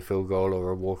winning with a field goal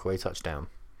or a walkaway touchdown.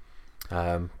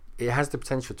 It has the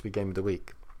potential to be game of the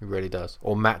week. It really does.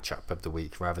 Or matchup of the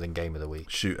week rather than game of the week.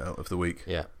 Shootout of the week.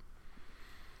 Yeah.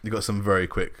 You've got some very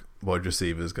quick wide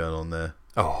receivers going on there.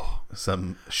 Oh.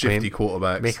 Some shifty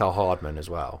quarterbacks. Mecole Hardman as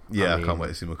well. Yeah, I can't wait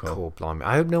to see Mecole. Cool, blimey.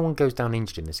 I hope no one goes down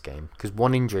injured in this game, because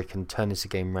one injury can turn this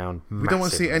game round massively. We don't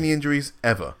want to see any injuries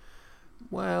ever.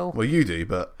 Well, you do,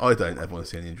 but I don't ever want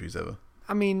to see any injuries ever.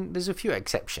 I mean, there's a few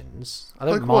exceptions. I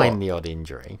don't mind the odd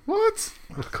injury. What?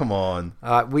 Come on.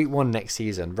 Week 1 next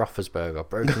season, Roethlisberger,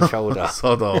 broken shoulder.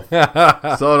 Sod off.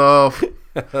 Sod off.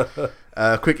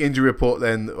 Quick injury report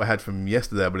then I had from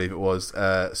yesterday, I believe it was.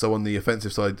 So on the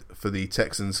offensive side for the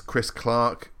Texans, Chris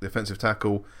Clark, the offensive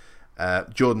tackle,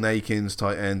 Jordan Akins,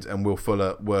 tight end, and Will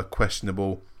Fuller were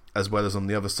questionable, as well as on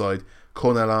the other side,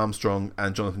 Cornell Armstrong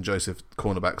and Jonathan Joseph,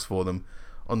 cornerbacks for them.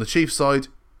 On the Chiefs side,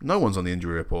 no one's on the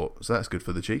injury report, so that's good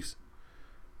for the Chiefs.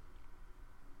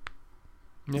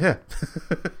 Yeah.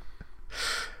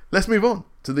 Let's move on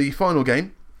to the final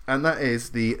game, and that is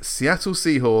the Seattle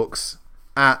Seahawks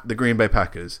at the Green Bay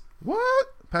Packers. What?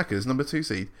 Packers, number 2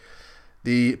 seed.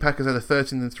 The Packers had a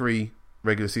 13-3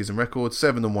 regular season record,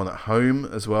 7-1 at home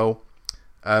as well.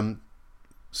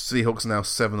 Seahawks are now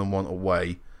 7-1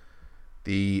 away.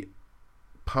 The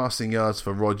passing yards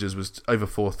for Rodgers was over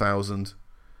 4,000.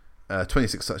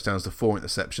 26 touchdowns to 4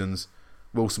 interceptions.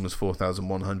 Wilson was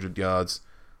 4,100 yards,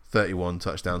 31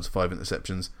 touchdowns, 5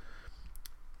 interceptions.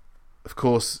 Of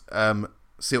course,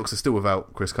 Seahawks are still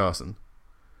without Chris Carson,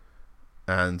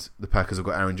 and the Packers have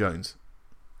got Aaron Jones.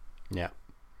 Yeah,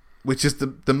 which is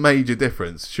the major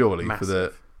difference, surely, Massive.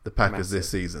 for the Packers this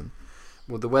season.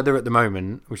 Well, the weather at the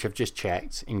moment, which I've just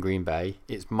checked in Green Bay,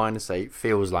 it's -8,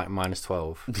 feels like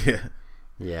 -12.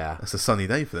 Yeah, that's a sunny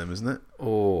day for them, isn't it?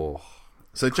 Oh.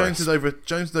 So Jones is over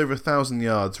 1,000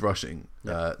 yards rushing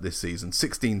this season,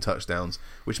 16 touchdowns,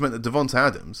 which meant that Devonta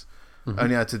Adams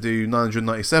only had to do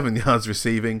 997 yards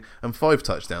receiving and 5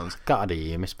 touchdowns. Gutted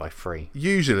he missed by 3.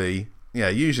 Usually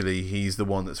he's the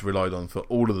one that's relied on for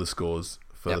all of the scores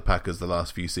for the Packers the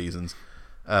last few seasons,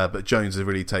 but Jones has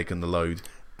really taken the load.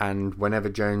 And whenever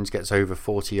Jones gets over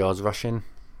 40 yards rushing,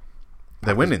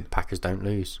 they're winning. Packers don't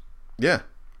lose. Yeah.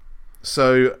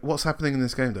 So what's happening in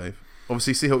this game, Dave?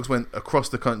 Obviously, Seahawks went across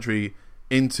the country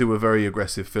into a very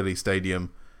aggressive Philly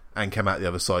stadium and came out the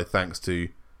other side thanks to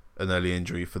an early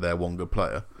injury for their one good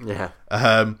player. Yeah.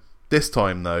 This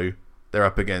time, though, they're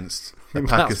up against a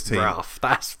Packers team.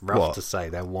 That's rough to say.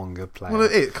 They're one good player.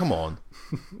 Well, come on.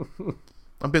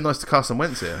 I'm being nice to Carson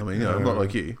Wentz here. I mean, I'm not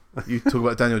like you. You talk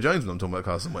about Daniel Jones when I'm talking about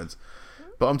Carson Wentz.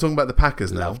 But I'm talking about the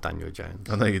Packers now. Love Daniel Jones.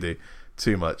 I know you do.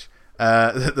 Too much.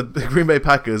 The Green Bay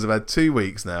Packers have had 2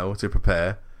 weeks now to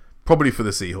prepare. Probably for the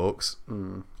Seahawks.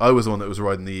 I was the one that was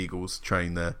riding the Eagles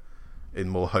train there in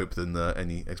more hope than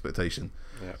any expectation.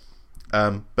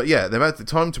 Yeah. But yeah, they've had the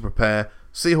time to prepare.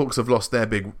 Seahawks have lost their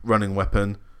big running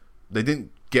weapon. They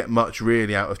didn't get much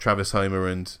really out of Travis Homer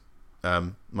and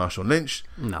Marshawn Lynch.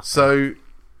 Nothing. So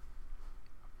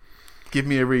give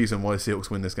me a reason why Seahawks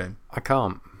win this game. I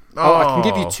can't. I can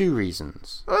give you 2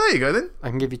 reasons. Oh, there you go then. I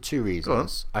can give you 2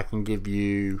 reasons. I can give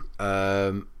you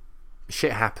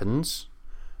shit happens.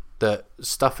 That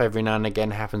stuff every now and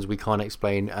again happens we can't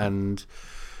explain and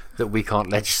that we can't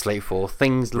legislate for.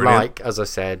 Things like, as I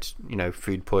said,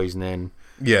 food poisoning,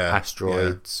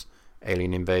 asteroids,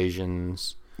 alien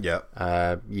invasions,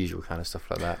 usual kind of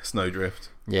stuff like that. Snowdrift.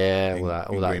 Yeah,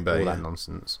 all that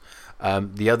nonsense.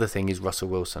 The other thing is Russell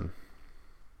Wilson.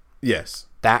 Yes.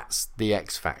 That's the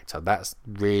X factor. That's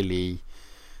really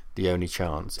the only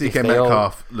chance. DK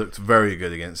Metcalf looked very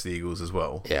good against the Eagles as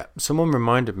well. Yeah. Someone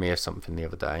reminded me of something the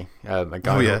other day. A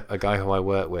guy who I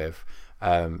work with.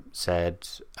 said,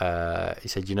 he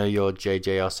said, you know your JJ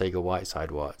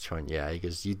Arcega-Whiteside watch? I went, yeah. He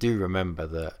goes, you do remember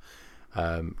that,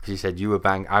 because he said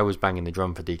I was banging the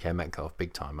drum for DK Metcalf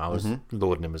big time. I was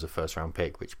lauding him as a first round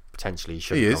pick, which potentially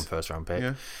should have gone first round pick.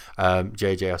 Yeah.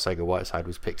 JJ Arcega-Whiteside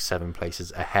was picked 7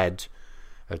 places ahead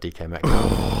of DK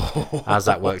Metcalf. How's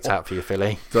that worked out for you,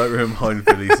 Philly? Don't remind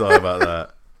Philly sorry about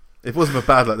that. If it wasn't for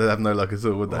bad luck, they'd have no luck at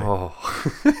all, would they? Oh.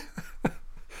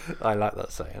 I like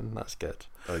that saying. That's good.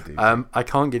 I do. I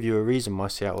can't give you a reason why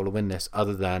Seattle will win this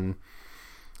other than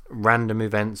random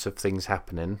events of things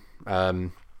happening.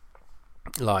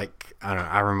 Like, I don't know,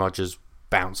 Aaron Rodgers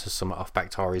bounces something off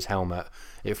Bakhtari's helmet.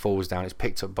 It falls down. It's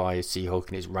picked up by a Seahawk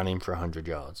and it's running for 100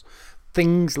 yards.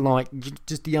 Things like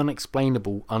just the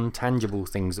unexplainable, untangible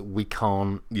things that we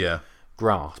can't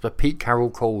grasp. A Pete Carroll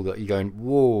call that you're going,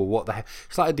 whoa, what the heck?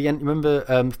 It's like at the end,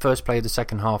 remember first play of the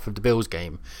second half of the Bills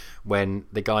game when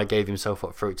the guy gave himself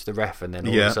up through it to the ref and then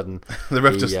all of a sudden the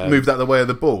ref just moved out of the way of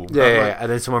the ball.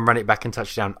 And then someone ran it back and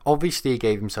touched down. Obviously he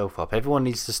gave himself up. Everyone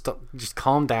needs to stop, just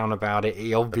calm down about it.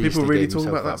 He obviously people really gave talking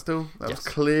himself about up. that still? That was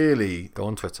clearly... Go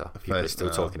on Twitter. People are still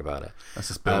talking about it. That's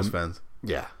just Bills fans.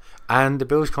 Yeah. And the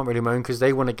Bills can't really moan because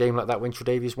they won a game like that when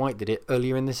Tre'Davious White did it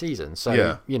earlier in the season.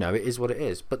 So, you know, it is what it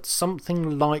is. But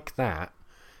something like that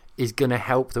is going to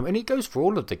help them. And it goes for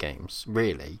all of the games,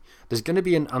 really. There's going to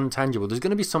be an untangible. There's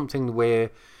going to be something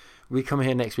where we come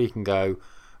here next week and go,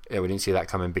 yeah, we didn't see that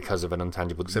coming because of an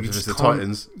untangible. Except if it's the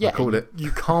Titans. Yeah, called it.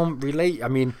 You can't relate. I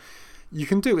mean, you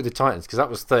can do it with the Titans because that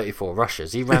was 34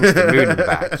 rushes. He ran to the moon and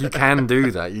back. You can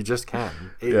do that. You just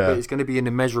can. But it's going to be an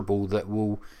immeasurable that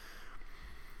will...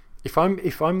 If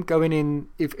I'm going in,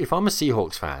 if I'm a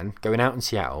Seahawks fan going out in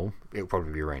Seattle, it'll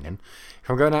probably be raining. If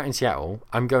I'm going out in Seattle,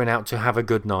 I'm going out to have a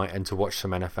good night and to watch some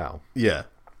NFL. Yeah,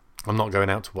 I'm not going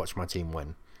out to watch my team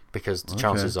win because the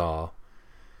chances are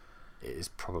it is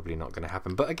probably not going to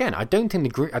happen. But again, I don't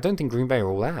think Green Bay are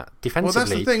all that defensively. Well,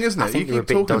 that's the thing, isn't it? You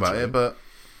keep talking about it, but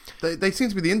they seem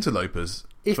to be the interlopers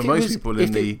for most people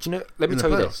in the. Do you know? Let me tell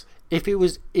you this: if it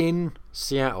was in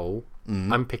Seattle.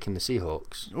 I'm picking the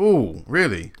Seahawks. Oh,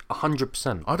 really?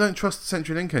 100%. I don't trust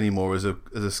CenturyLink anymore as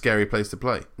a scary place to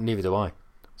play. Neither do I.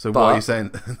 So why are you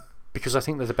saying? Because I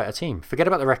think they're the better team. Forget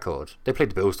about the record. They played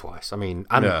the Bills twice. I mean,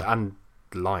 and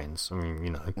the Lions. I mean,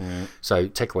 you know. So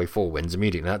take away 4 wins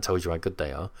immediately. That tells you how good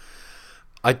they are.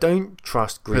 I don't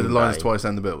trust Green Bay. The Lions twice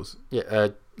and the Bills. Yeah,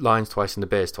 Lions twice and the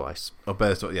Bears twice. Oh,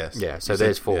 Bears twice. Yes. Yeah. So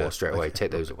there's 4 straight away.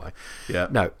 Take those away. Yeah.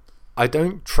 No, I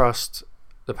don't trust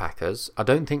the Packers. I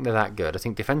don't think they're that good. I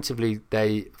think defensively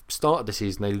they started the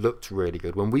season, they looked really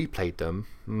good. When we played them,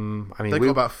 I mean, they got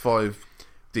about 5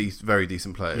 very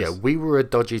decent players. Yeah, we were a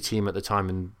dodgy team at the time,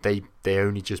 and they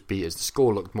only just beat us. The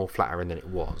score looked more flattering than it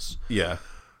was. Yeah,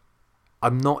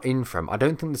 I'm not in for them. I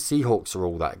don't think the Seahawks are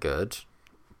all that good,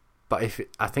 but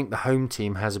I think the home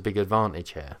team has a big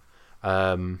advantage here.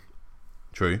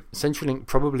 True. CenturyLink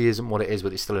probably isn't what it is,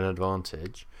 but it's still an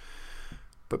advantage.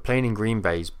 But playing in Green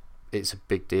Bay's it's a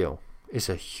big deal. It's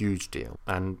a huge deal.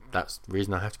 And that's the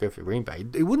reason I have to go for Green Bay.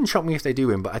 It wouldn't shock me if they do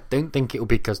win, but I don't think it'll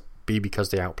be because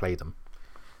they outplay them.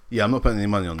 Yeah, I'm not putting any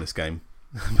money on this game.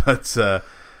 But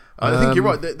I think you're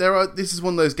right. This is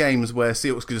one of those games where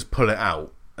Seahawks could just pull it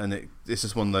out. And it's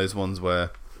just one of those ones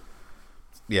where,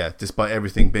 despite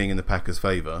everything being in the Packers'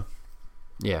 favour.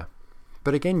 Yeah.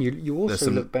 But again, you also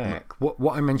look back.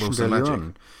 What I mentioned earlier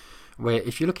on, where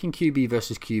if you're looking QB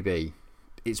versus QB,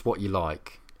 it's what you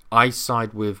like. I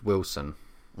side with Wilson,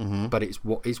 but it's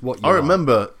what you like. I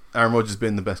remember Aaron Rodgers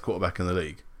being the best quarterback in the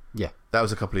league. Yeah. That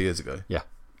was a couple of years ago. Yeah.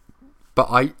 But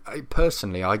I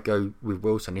personally, I go with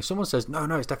Wilson. If someone says, no,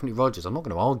 it's definitely Rodgers, I'm not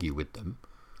going to argue with them.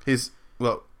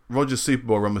 Rodgers' Super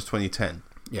Bowl run was 2010.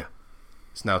 Yeah.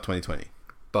 It's now 2020.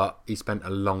 But he spent a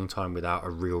long time without a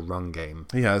real run game.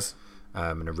 He has.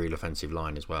 And a real offensive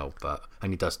line as well,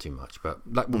 and he does too much. But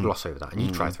we'll gloss over that. And you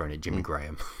try throwing it Jimmy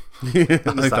Graham.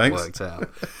 That worked out.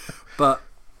 But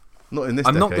not in this.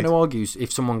 I'm not going to argue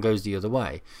if someone goes the other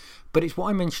way. But it's what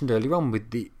I mentioned earlier on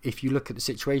with if you look at the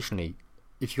situationally,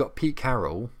 if you got Pete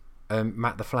Carroll,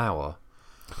 Matt the Flower,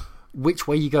 which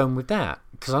way are you going with that?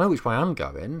 Because I know which way I'm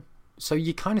going. So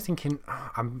you're kind of thinking,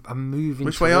 I'm moving.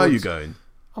 Which way are you going?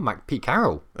 Oh, Pete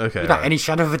Carroll. Okay, without any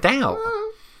shadow of a doubt.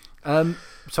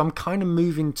 So I'm kind of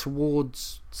moving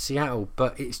towards Seattle,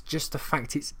 but it's just the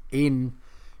fact it's in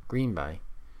Green Bay.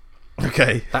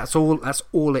 Okay. That's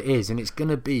all it is, and it's going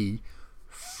to be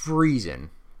freezing.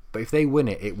 But if they win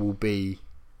it, it will be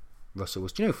Russell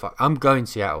Wilson. Do you know, I'm going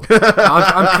Seattle.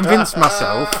 I'm convinced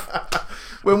myself.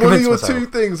 When one of your two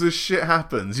things was shit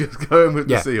happens, you're going with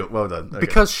the Seahawks. Well done. Okay.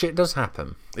 Because shit does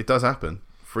happen. It does happen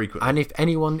frequently. And if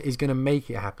anyone is going to make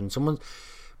it happen,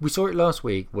 we saw it last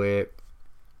week where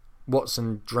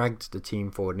Watson dragged the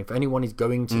team forward, and if anyone is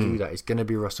going to do that, it's going to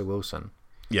be Russell Wilson.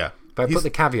 Yeah. But I put the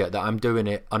caveat that I'm doing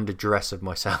it under duress of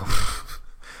myself.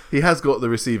 He has got the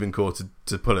receiving core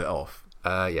to pull it off.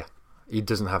 Yeah. He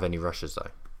doesn't have any rushes,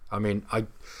 though. I mean, I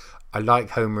like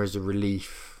Homer as a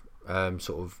relief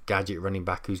sort of gadget running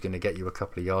back who's going to get you a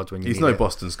couple of yards when you He's need no it.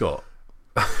 Boston Scott.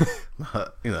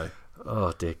 You know.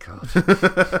 Oh, dear God.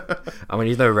 I mean,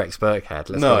 he's no Rex Burkhead.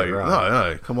 Let's No, get it right.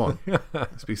 no. Come on.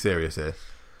 Let's be serious here.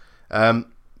 Do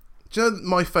you know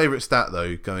my favourite stat,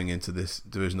 though, going into this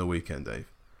divisional weekend, Dave?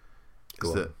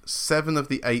 Is that 7 of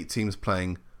the 8 teams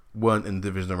playing weren't in the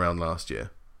divisional round last year.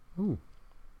 Ooh.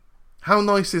 How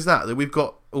nice is that we've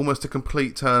got almost a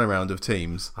complete turnaround of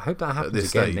teams? I hope that happens this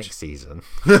again stage. Next season.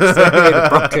 So the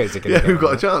Broncos are going to we've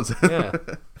got a chance. Yeah.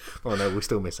 Oh, no, we'll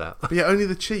still miss out. But yeah, only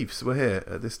the Chiefs were here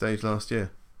at this stage last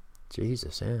year.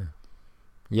 Jesus, yeah.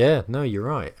 Yeah, no, you're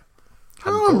right.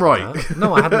 Oh, I'm right.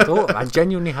 No, I hadn't thought. I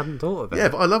genuinely hadn't thought of it. Yeah,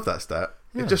 but I love that stat.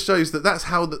 Yeah. It just shows that that's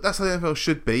how the NFL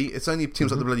should be. It's only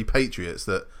teams like the bloody Patriots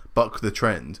that buck the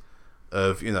trend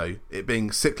of, you know, it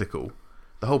being cyclical.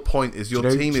 The whole point is your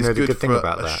team is good for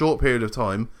a short period of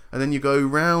time, and then you go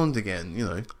round again, you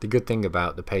know. The good thing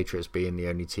about the Patriots being the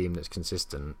only team that's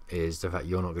consistent is the fact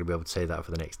you're not going to be able to say that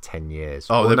for the next 10 years.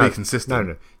 Oh, they'll be consistent.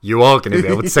 No. You are going to be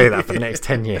able to say that for the next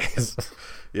 10 years.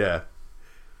 Yeah.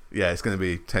 Yeah, it's going to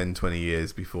be 10, 20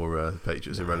 years before the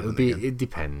Patriots are relevant again. It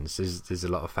depends. There's a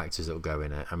lot of factors that will go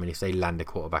in it. I mean, if they land a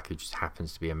quarterback who just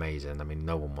happens to be amazing, I mean,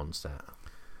 no one wants that.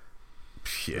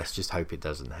 Yeah. Let's just hope it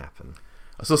doesn't happen.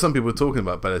 I saw some people talking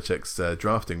about Belichick's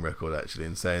drafting record, actually,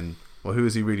 and saying, well, who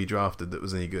has he really drafted that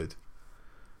was any good?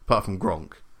 Apart from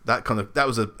Gronk. That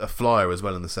was a flyer as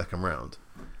well in the second round.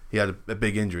 He had a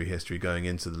big injury history going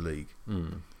into the league.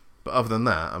 But other than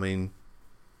that, I mean...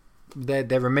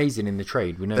 They're amazing in the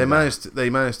trade. We know they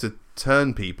managed to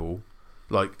turn people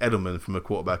like Edelman from a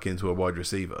quarterback into a wide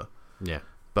receiver. Yeah.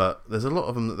 But there's a lot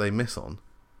of them that they miss on.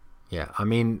 Yeah, I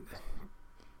mean,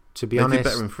 to be honest,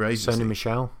 better in free agency. Sonny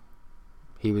Michel,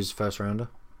 he was first rounder,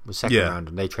 was second rounder,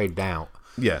 and they traded out.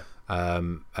 Yeah.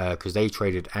 Because they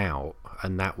traded out,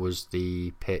 and that was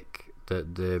the pick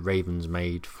that the Ravens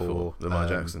made for Lamar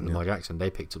Jackson. Lamar Jackson. They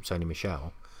picked up Sonny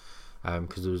Michel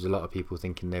because there was a lot of people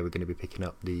thinking they were going to be picking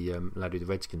up the lad who the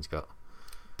Redskins got.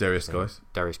 Darius Geis.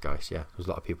 Darius Geis, yeah. There was a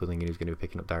lot of people thinking he was going to be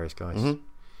picking up Darius Geis.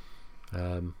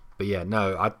 But yeah,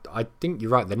 no, I think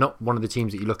you're right. They're not one of the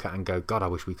teams that you look at and go, God, I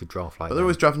wish we could draft like that. But they're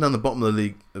always drafting down the bottom of the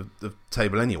league of the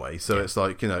table anyway, so it's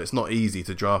like, you know, it's not easy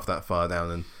to draft that far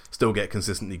down and still get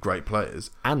consistently great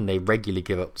players. And they regularly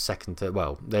give up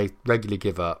they regularly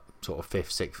give up sort of 5th,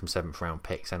 6th and 7th round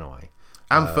picks anyway.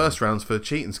 And first rounds for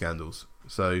cheating scandals.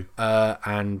 So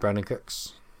and Brandon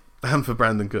Cooks. And for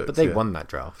Brandon Cooks. But they won that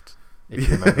draft. If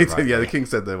you remember right. Yeah, the King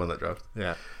said they won that draft.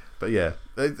 Yeah. But yeah,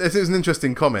 it was an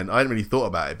interesting comment. I hadn't really thought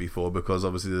about it before because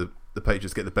obviously the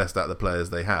Patriots get the best out of the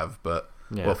players they have, but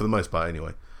well, for the most part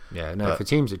anyway. Yeah, no, for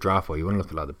teams that draft well, you want to look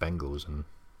at like the Bengals and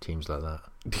teams like that.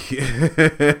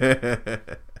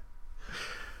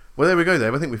 Well, there we go,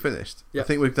 Dave. I think we finished. Yep. I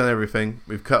think we've done everything.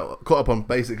 We've caught up on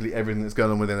basically everything that's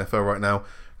going on with NFL right now.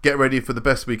 Get ready for the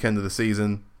best weekend of the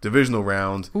season. Divisional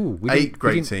round. Ooh, 8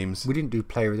 great teams. We didn't do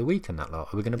Player of the Week in that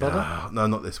lot. Are we going to bother? No,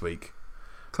 not this week.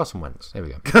 Carson Wentz. There we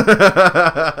go.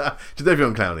 Just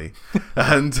everyone Clowney.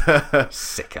 And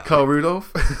Sicker. Carl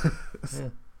Rudolph.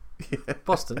 Yeah.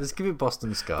 Boston. Let's give it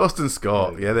Boston Scott. Boston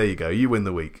Scott. Yeah, there you go. You win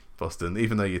the week, Boston,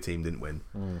 even though your team didn't win.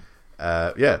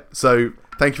 Yeah. So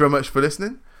thank you very much for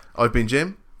listening. I've been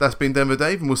Jim. That's been Denver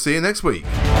Dave, and we'll see you next week.